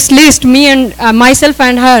up with this list, me and myself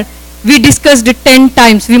and her, we discussed it 10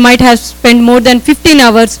 times. We might have spent more than 15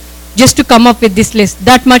 hours just to come up with this list.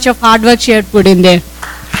 That much of hard work she had put in there.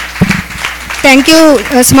 Thank you,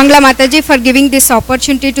 Sumangala Mataji, for giving this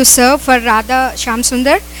opportunity to serve for Radha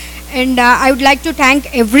Shamsundar. And I would like to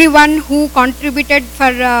thank everyone who contributed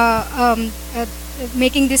for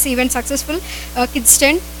making this event successful, Kids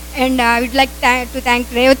Tent. And I would like to thank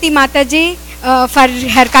Revati Mataji, for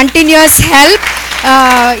her continuous help,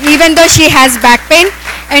 even though she has back pain.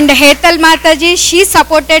 And Hetal Mataji, she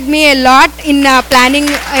supported me a lot in planning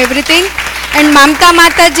everything. And Mamta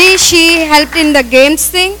Mataji, she helped in the games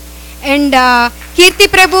thing. And Kirti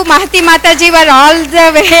Prabhu, Mahati Mataji were all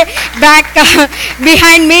the way back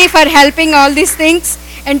behind me for helping all these things.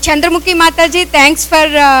 And Chandramukhi Mataji, thanks for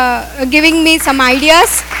giving me some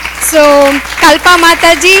ideas. So Kalpa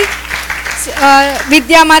Mataji,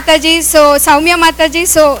 Vidya Mataji, so Saumya Mataji,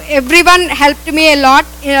 so everyone helped me a lot.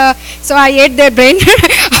 So I ate their brain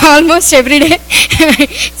almost every day.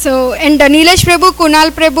 So, and Nilesh Prabhu, Kunal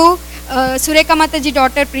Prabhu, Sureka Mataji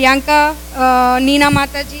daughter Priyanka, Neena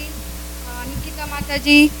Mataji, Nikita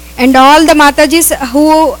Mataji, and all the Matajis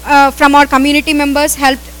who from our community members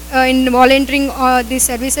helped in volunteering these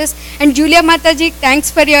services. And Julia Mataji,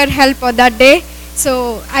 thanks for your help that day.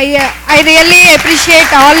 So I really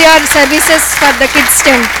appreciate all your services for the kids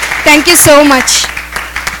tent. Thank you so much.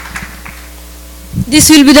 This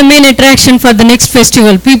will be the main attraction for the next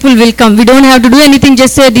festival. People will come. We don't have to do anything,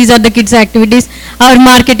 just say these are the kids activities. Our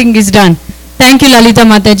marketing is done. Thank you, Lalita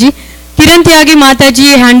Mataji. Kiran Tyagi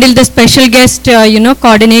Mataji handled the special guest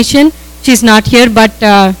coordination. She's not here, but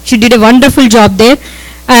she did a wonderful job there.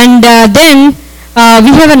 And then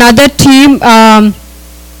we have another team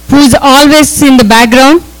who's always in the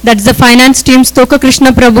background. That's the finance team, Stoka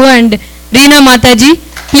Krishna Prabhu and Reena Mataji.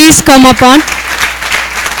 Please come upon.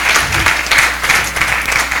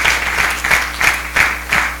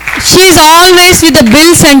 She's always with the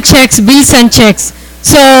bills and checks.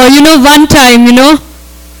 So, one time,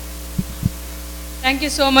 Thank you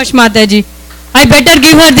so much, Mataji. I better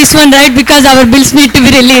give her this one, right, because our bills need to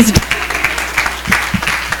be released.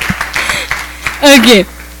 Okay.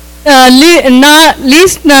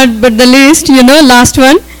 Least not but the least, last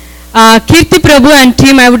one. Kirti Prabhu and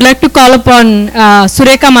team, I would like to call upon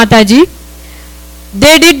Sureka Mataji.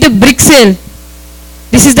 They did the brick sale.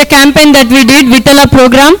 This is the campaign that we did, Vitala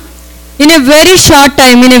program. In a very short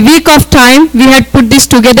time, in a week of time, we had put this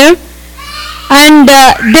together. And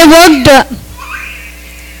they worked...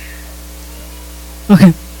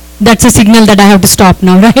 okay, that's a signal that I have to stop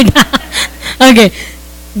now, right? Okay.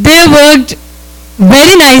 They worked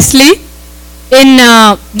very nicely in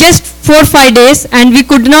just 4 or 5 days, and we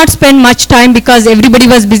could not spend much time because everybody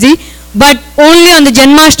was busy. But only on the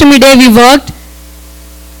Janmashtami day we worked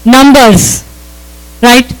numbers,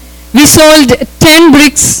 right? We sold 10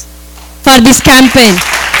 bricks for this campaign,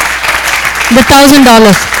 the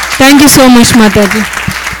 $1,000. Thank you so much, Mataji.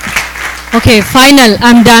 Okay, final,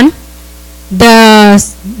 I'm done.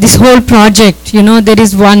 This whole project, there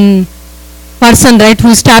is one person, right,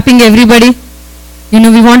 who's tapping everybody.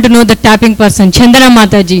 We want to know the tapping person. Chandana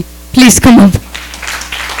Mataji, please come up.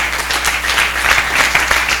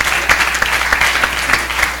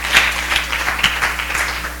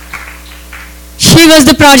 She was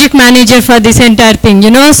the project manager for this entire thing,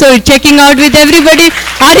 so checking out with everybody,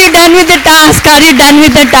 are you done with the task? Are you done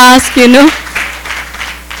with the task,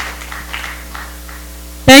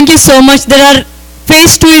 Thank you so much. There are,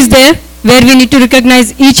 phase 2 is there, where we need to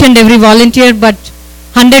recognize each and every volunteer, but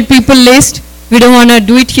 100 people list. We don't want to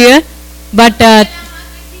do it here, but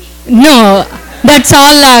no, that's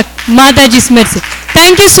all Mataji's mercy.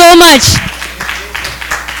 Thank you so much.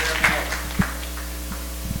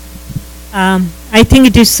 I think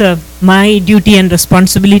it is my duty and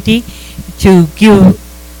responsibility to give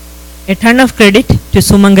a ton of credit to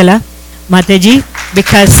Sumangala Mataji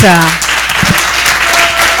because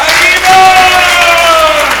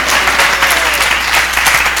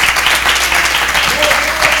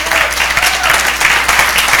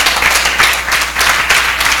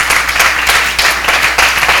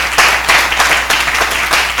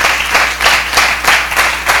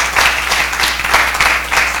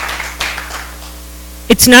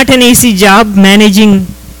it's not an easy job managing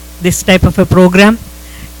this type of a program.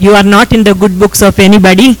 You are not in the good books of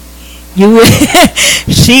anybody.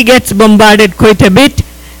 She gets bombarded quite a bit.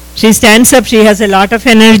 She stands up, she has a lot of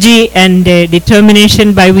energy and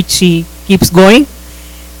determination by which she keeps going.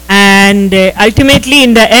 And ultimately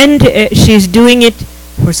in the end, she's doing it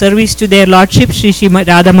for service to their lordship, Shri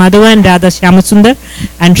Radha Madhava and Radha Shyamasundar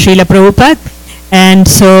and Srila Prabhupada. And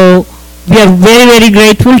so we are very, very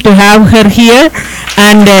grateful to have her here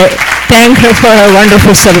and thank her for her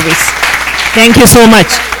wonderful service. Thank you so much.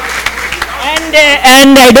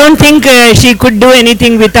 And I don't think she could do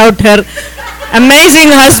anything without her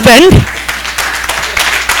amazing husband,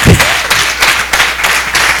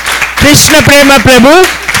 Krishna Prema Prabhu.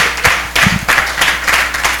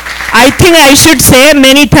 I think I should say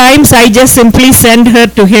many times I just simply send her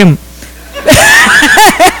to him.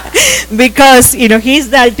 Because, he's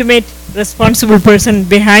the ultimate responsible person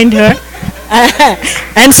behind her.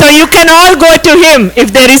 And so you can all go to him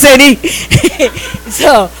if there is any.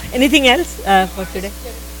 So, anything else for today?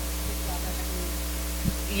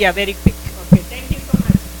 Yeah, very quick. Okay, thank you so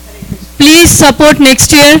much. Please support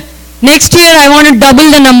next year. Next year I want to double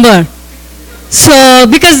the number. So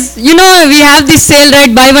because you know we have this sale,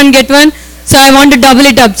 right, buy one get one. So I want to double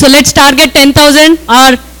it up. So let's target 10,000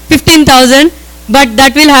 or 15,000, but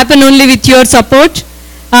that will happen only with your support.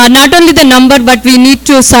 Not only the number, but we need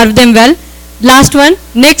to serve them well. Last one,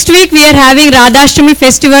 next week we are having Radhashtami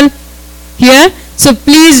festival here. So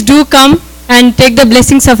please do come and take the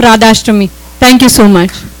blessings of Radhashtami. Thank you so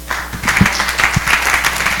much.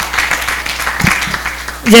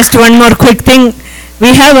 Just one more quick thing.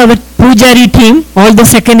 We have our Pujari team, all the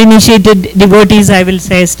second initiated devotees, I will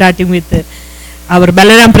say, starting with our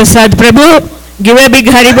Balaram Prasad Prabhu. Give a big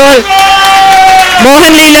Haribol.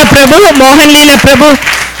 Mohan Leela Prabhu,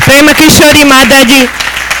 Prema Kishori Mataji,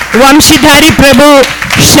 Vamshidhari Prabhu,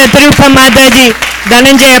 Shatrupa Mataji,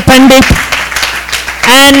 Dhananjaya Pandit,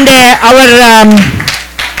 and our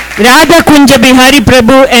Radha Kunja Bihari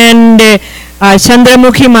Prabhu and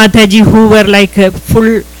Chandramukhi Mataji, who were like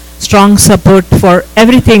full strong support for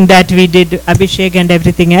everything that we did, Abhishek and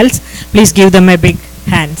everything else. Please give them a big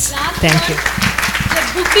hands. Thank you.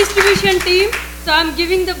 The book distribution team. So I'm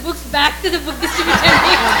giving the books back to the book distribution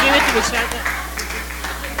team. Give it to Vishaka.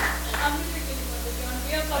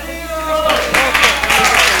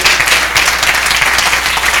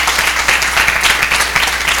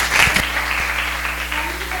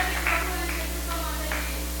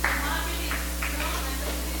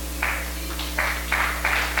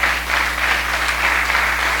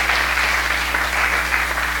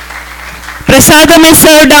 Prasadam is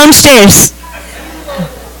served downstairs.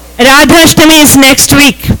 Radhashtami is next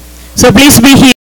week. So please be here.